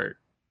player.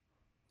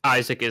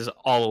 Isaac is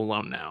all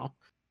alone now.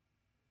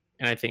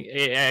 And I think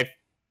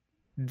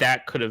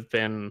that could have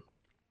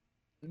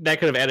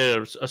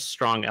added a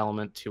strong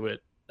element to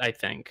it, I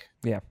think.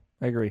 Yeah,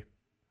 I agree.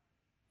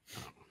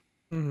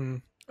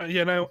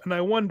 Yeah, and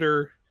I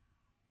wonder,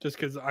 just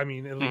because I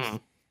mean, at least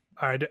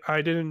I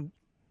didn't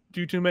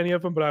do too many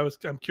of them, but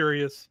I'm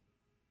curious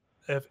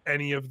if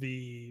any of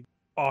the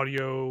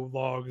audio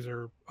logs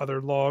or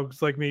other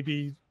logs, like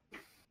maybe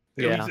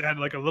they at least add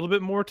like a little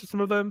bit more to some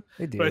of them.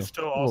 They do, but I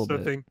still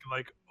also think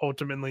like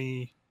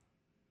ultimately,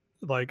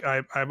 like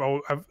I've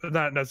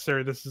not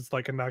necessarily, this is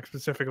like a knock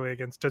specifically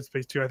against Dead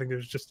Space 2. I think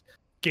there's just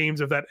games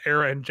of that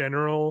era in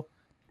general,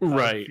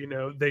 right?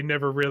 They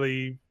never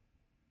really,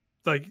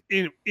 like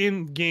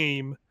in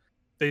game,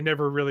 they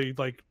never really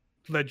like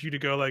led you to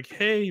go like,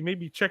 hey,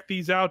 maybe check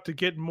these out to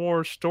get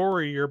more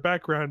story or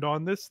background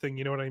on this thing.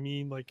 You know what I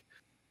mean? Like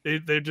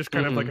they're just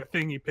kind of like a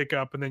thing you pick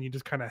up and then you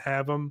just kind of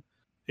have them.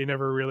 They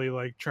never really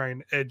like try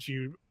and edge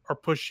you or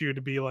push you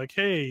to be like,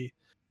 hey,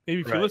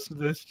 maybe if you listen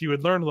to this, you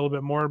would learn a little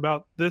bit more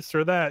about this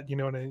or that. You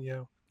know what I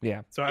mean?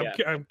 Yeah. So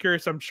I'm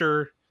curious. I'm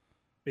sure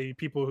maybe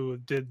people who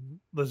did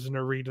listen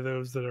or read to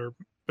those that are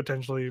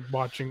potentially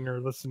watching or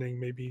listening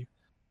maybe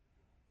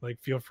like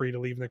feel free to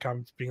leave in the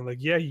comments being like,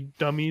 yeah, you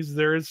dummies,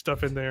 there is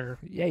stuff in there.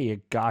 Yeah, you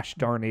gosh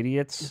darn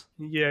idiots.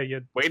 Yeah,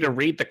 you way to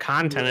read the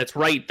content. It's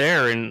right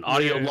there in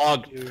audio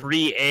log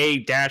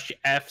 3A-FC.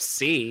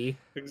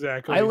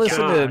 Exactly. I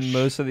listen to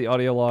most of the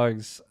audio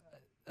logs.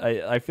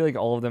 I feel like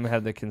all of them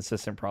have the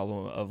consistent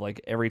problem of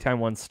like every time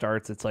one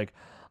starts, it's like,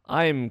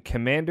 I'm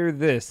Commander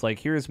this. Like,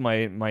 here's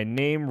my name,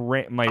 I'm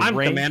rank.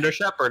 Commander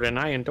Shepard, and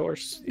I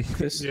endorse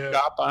this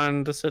job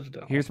on the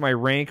Citadel. Here's my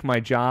rank, my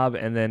job,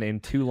 and then in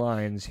 2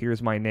 lines,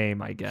 here's my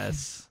name, I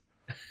guess.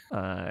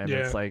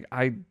 It's like,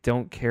 I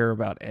don't care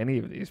about any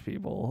of these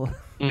people.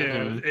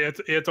 Yeah,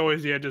 it's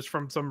always just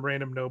from some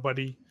random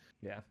nobody.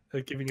 Yeah,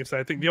 like giving you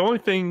I think the only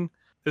thing,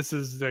 this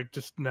is like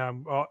just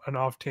now an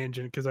off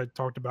tangent because I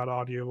talked about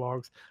audio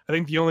logs. I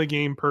think the only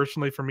game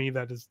personally for me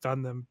that has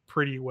done them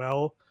pretty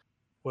well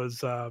was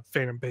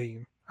Phantom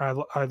Pain. I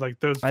like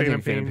those. I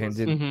think Phantom Pain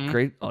did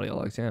great audio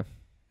logs.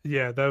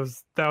 Yeah, that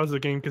was the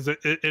game because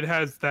it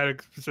has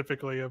that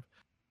specifically of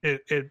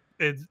it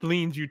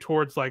leans you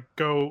towards like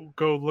go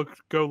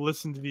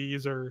listen to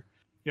these or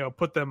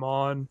put them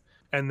on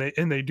and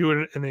they do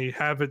it and they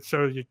have it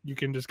so you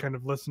can just kind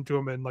of listen to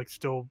them and like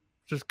still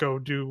just go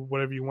do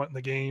whatever you want in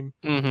the game,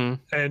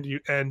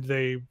 and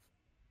they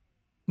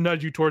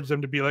nudge you towards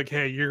them to be like,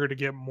 hey, you're going to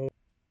get more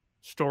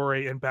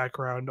story and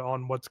background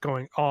on what's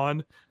going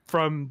on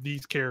from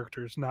these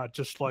characters, not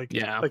just like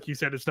you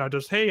said, it's not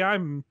just, hey,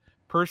 I'm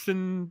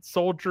person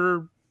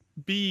soldier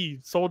B,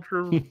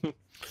 soldier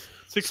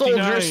 69,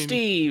 Soldier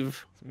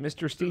Steve,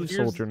 Mr. Steve,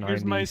 Soldier 96.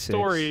 Here's my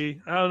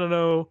story. I don't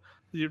know,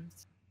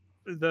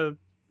 the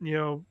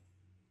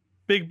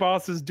big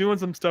boss is doing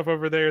some stuff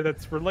over there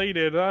that's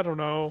related. I don't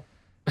know.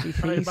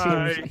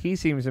 He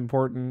seems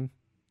important.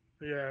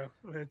 Yeah,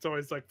 it's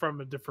always like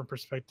from a different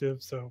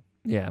perspective. So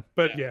yeah,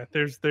 but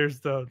there's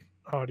the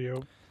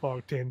audio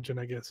log tangent,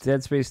 I guess.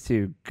 Dead Space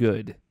 2,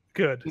 good.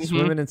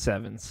 Swimming in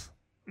 7s.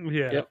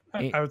 Yeah,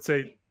 I would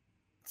say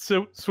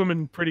so.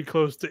 Swimming pretty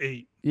close to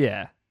 8.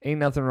 Yeah, ain't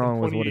nothing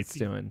wrong with what it's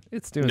doing.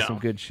 It's doing some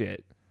good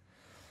shit.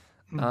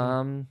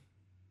 Now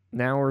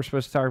we're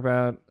supposed to talk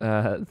about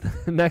the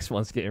next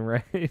one's game,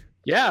 right?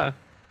 Yeah.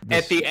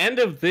 At the end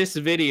of this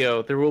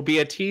video, there will be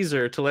a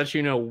teaser to let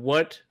you know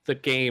what the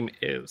game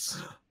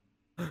is.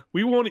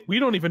 We don't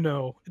even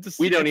know.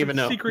 We don't even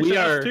know. Secret We to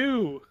us are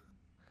too.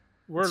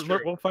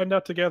 We'll find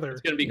out together. It's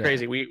gonna be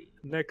crazy.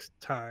 Next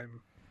time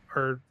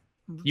or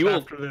you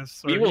after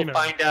this. We will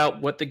find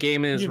out what the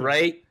game is,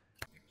 right?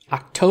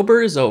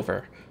 October is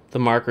over. The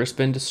marker's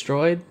been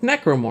destroyed.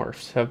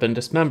 Necromorphs have been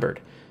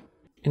dismembered.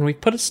 And we've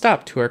put a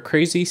stop to our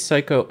crazy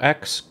psycho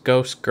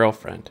ex-ghost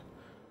girlfriend.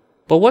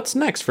 But what's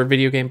next for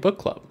Video Game Book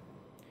Club?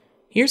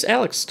 Here's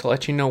Alex to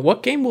let you know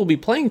what game we'll be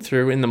playing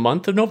through in the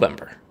month of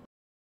November.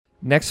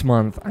 Next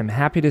month, I'm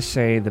happy to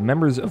say the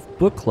members of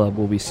Book Club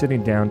will be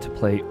sitting down to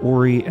play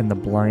Ori and the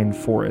Blind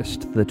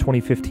Forest, the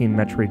 2015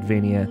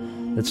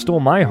 Metroidvania that stole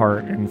my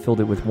heart and filled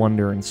it with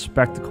wonder and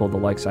spectacle the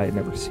likes I had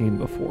never seen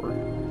before.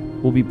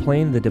 We'll be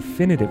playing the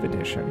definitive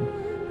edition,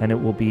 and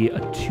it will be a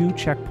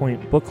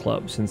 2-checkpoint book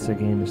club since the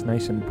game is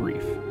nice and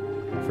brief.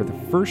 For the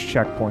first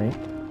checkpoint,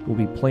 we'll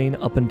be playing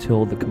up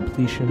until the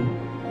completion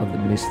of the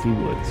Misty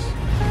Woods.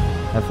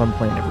 Have fun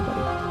playing, everybody.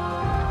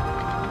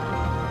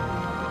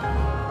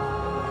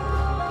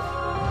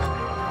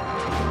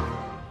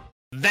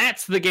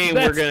 That's the game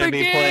we're going to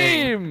be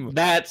playing.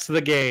 That's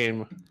the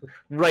game.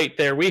 Right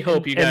there. We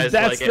hope you guys like it.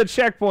 And that's the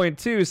checkpoint,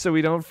 too, so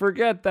we don't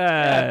forget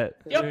that.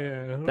 Yep.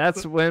 Yeah.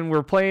 That's when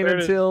we're playing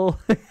until...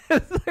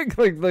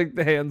 like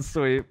the hand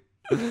sweep.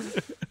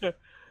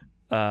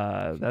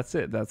 That's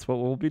it. That's what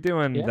we'll be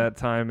doing that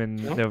time in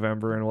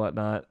November and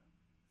whatnot.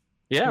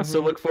 Yeah,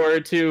 so look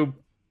forward to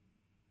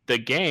the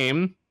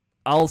game.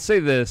 I'll say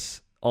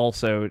this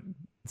also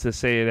to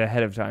say it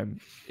ahead of time.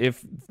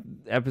 If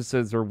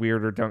episodes are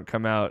weird or don't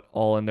come out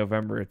all in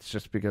November, it's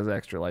just because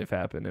Extra Life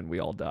happened and we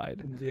all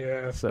died.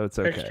 Yeah. So it's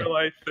okay. Extra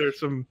Life, there's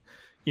some,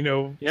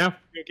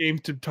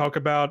 games to talk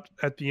about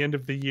at the end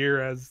of the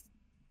year as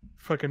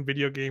fucking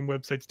video game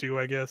websites do,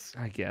 I guess.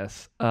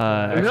 Extra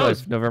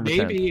Life, November 10th.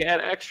 Maybe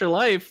at Extra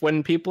Life,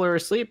 when people are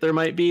asleep, there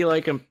might be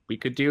like we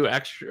could do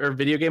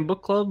Video Game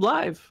Book Club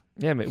live.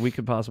 Yeah, we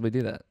could possibly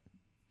do that.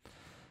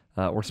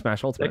 Or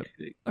Smash Ultimate,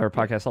 or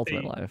Podcast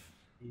Ultimate live.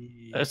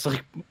 It's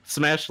like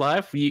Smash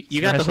Live.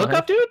 You got the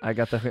hookup, dude? I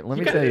got the hook. Let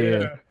me tell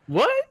you.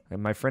 What?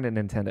 And my friend at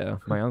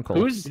Nintendo, my uncle.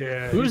 Whose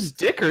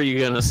dick are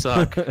you gonna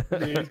suck?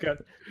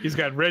 He's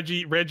got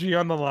Reggie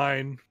on the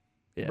line,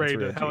 ready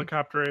to Reggie.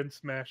 helicopter and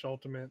Smash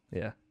Ultimate.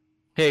 Yeah.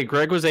 Hey,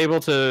 Greg was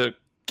able to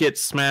get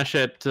Smash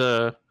at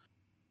the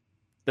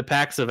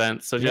PAX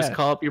event, so just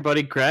call up your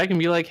buddy Greg and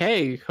be like,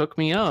 "Hey, hook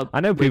me up." I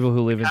know people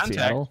who live in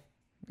Seattle.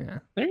 Yeah.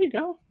 There you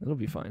go. It'll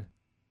be fine.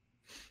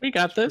 We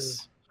got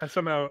this. I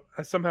somehow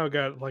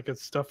got like a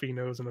stuffy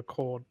nose and a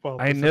cold. Well,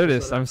 I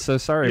noticed. I'm so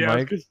sorry, Mike. I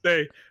was gonna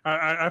say,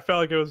 I felt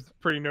like it was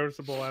pretty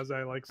noticeable as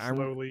I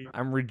slowly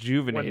I'm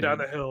rejuvenated. went down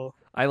the hill.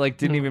 I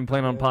didn't even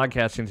plan on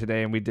podcasting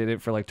today, and we did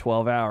it for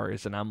 12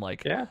 hours, and I'm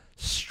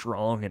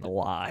strong and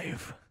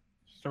alive.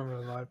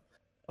 Strong and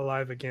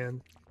alive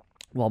again.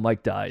 While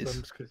Mike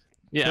dies.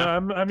 Yeah.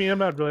 No, I mean, I'm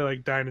not really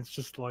like dying. It's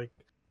just like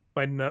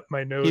my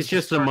nose. He's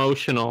just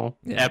emotional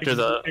after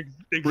the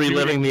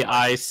reliving the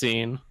eye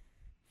scene.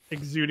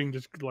 Exuding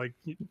just like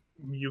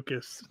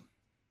mucus.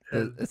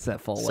 It's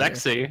that fall.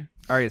 Sexy. Weather.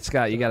 All right,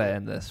 Scott, you got to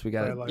end this. We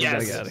got to get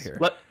out of here.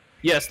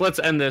 Yes, let's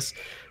end this.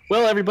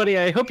 Well, everybody,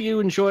 I hope you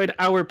enjoyed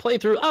our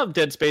playthrough of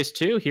Dead Space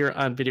 2 here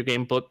on Video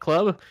Game Book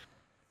Club.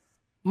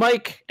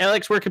 Mike,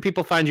 Alex, where can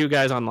people find you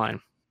guys online?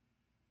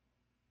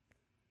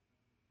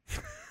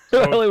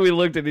 We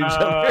looked at each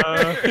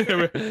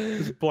other.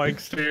 Just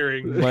blank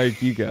staring.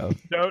 Mike, you go.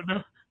 No.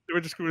 We're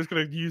just going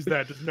to use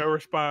that. Just no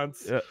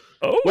response. Yeah.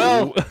 Oh.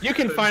 Well, you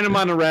can find him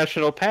on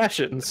Irrational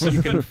Passions.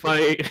 You can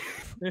find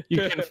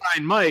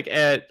Mike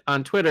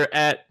on Twitter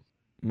at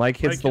Mike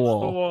Hits the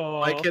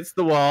Wall. Mike Hits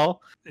the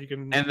Wall.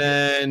 And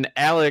then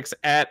Alex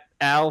at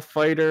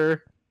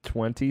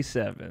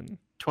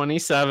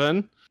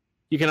AlFighter27.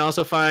 You can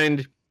also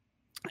find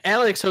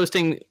Alex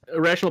hosting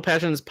Irrational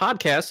Passions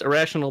podcast,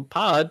 Irrational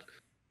Pod,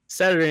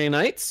 Saturday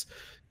nights.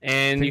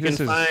 And you can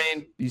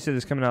find... You said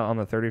it's coming out on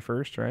the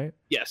 31st, right?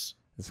 Yes.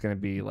 It's going to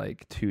be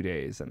like 2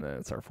 days, and then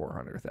it's our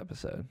 400th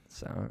episode.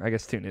 So I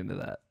guess tune into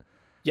that.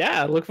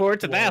 Yeah, look forward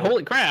to that.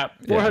 Holy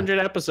crap. 400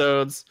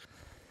 episodes.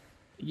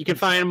 You can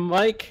find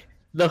Mike,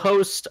 the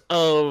host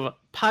of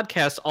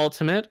Podcast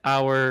Ultimate,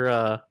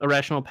 our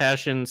Irrational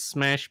Passions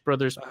Smash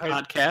Brothers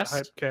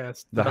podcast.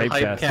 The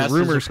Hypecast. The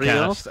Rumors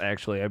Cast,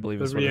 actually, I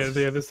believe is what this,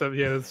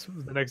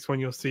 the next one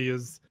you'll see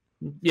is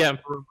the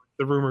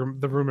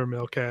Rumor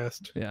Mill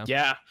cast.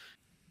 Yeah.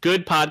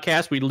 Good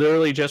podcast. We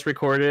literally just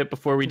recorded it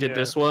before we did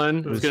this one.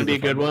 It's going to be a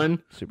good one.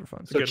 Super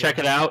fun. So check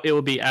it out. It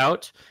will be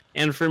out.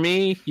 And for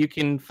me, you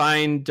can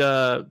find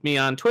me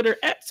on Twitter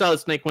at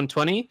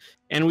SolidSnake120.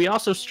 And we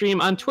also stream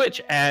on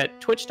Twitch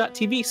at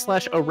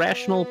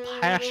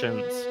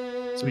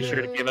twitch.tv/irrationalpassions. So be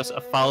sure to give us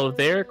a follow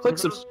there. Click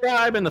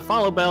subscribe and the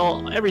follow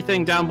bell.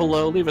 Everything down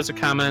below. Leave us a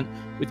comment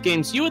with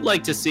games you would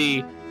like to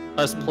see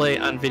us play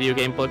on Video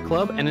Game Book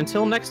Club. And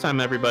until next time,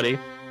 everybody,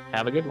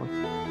 have a good one.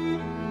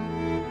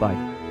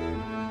 Bye.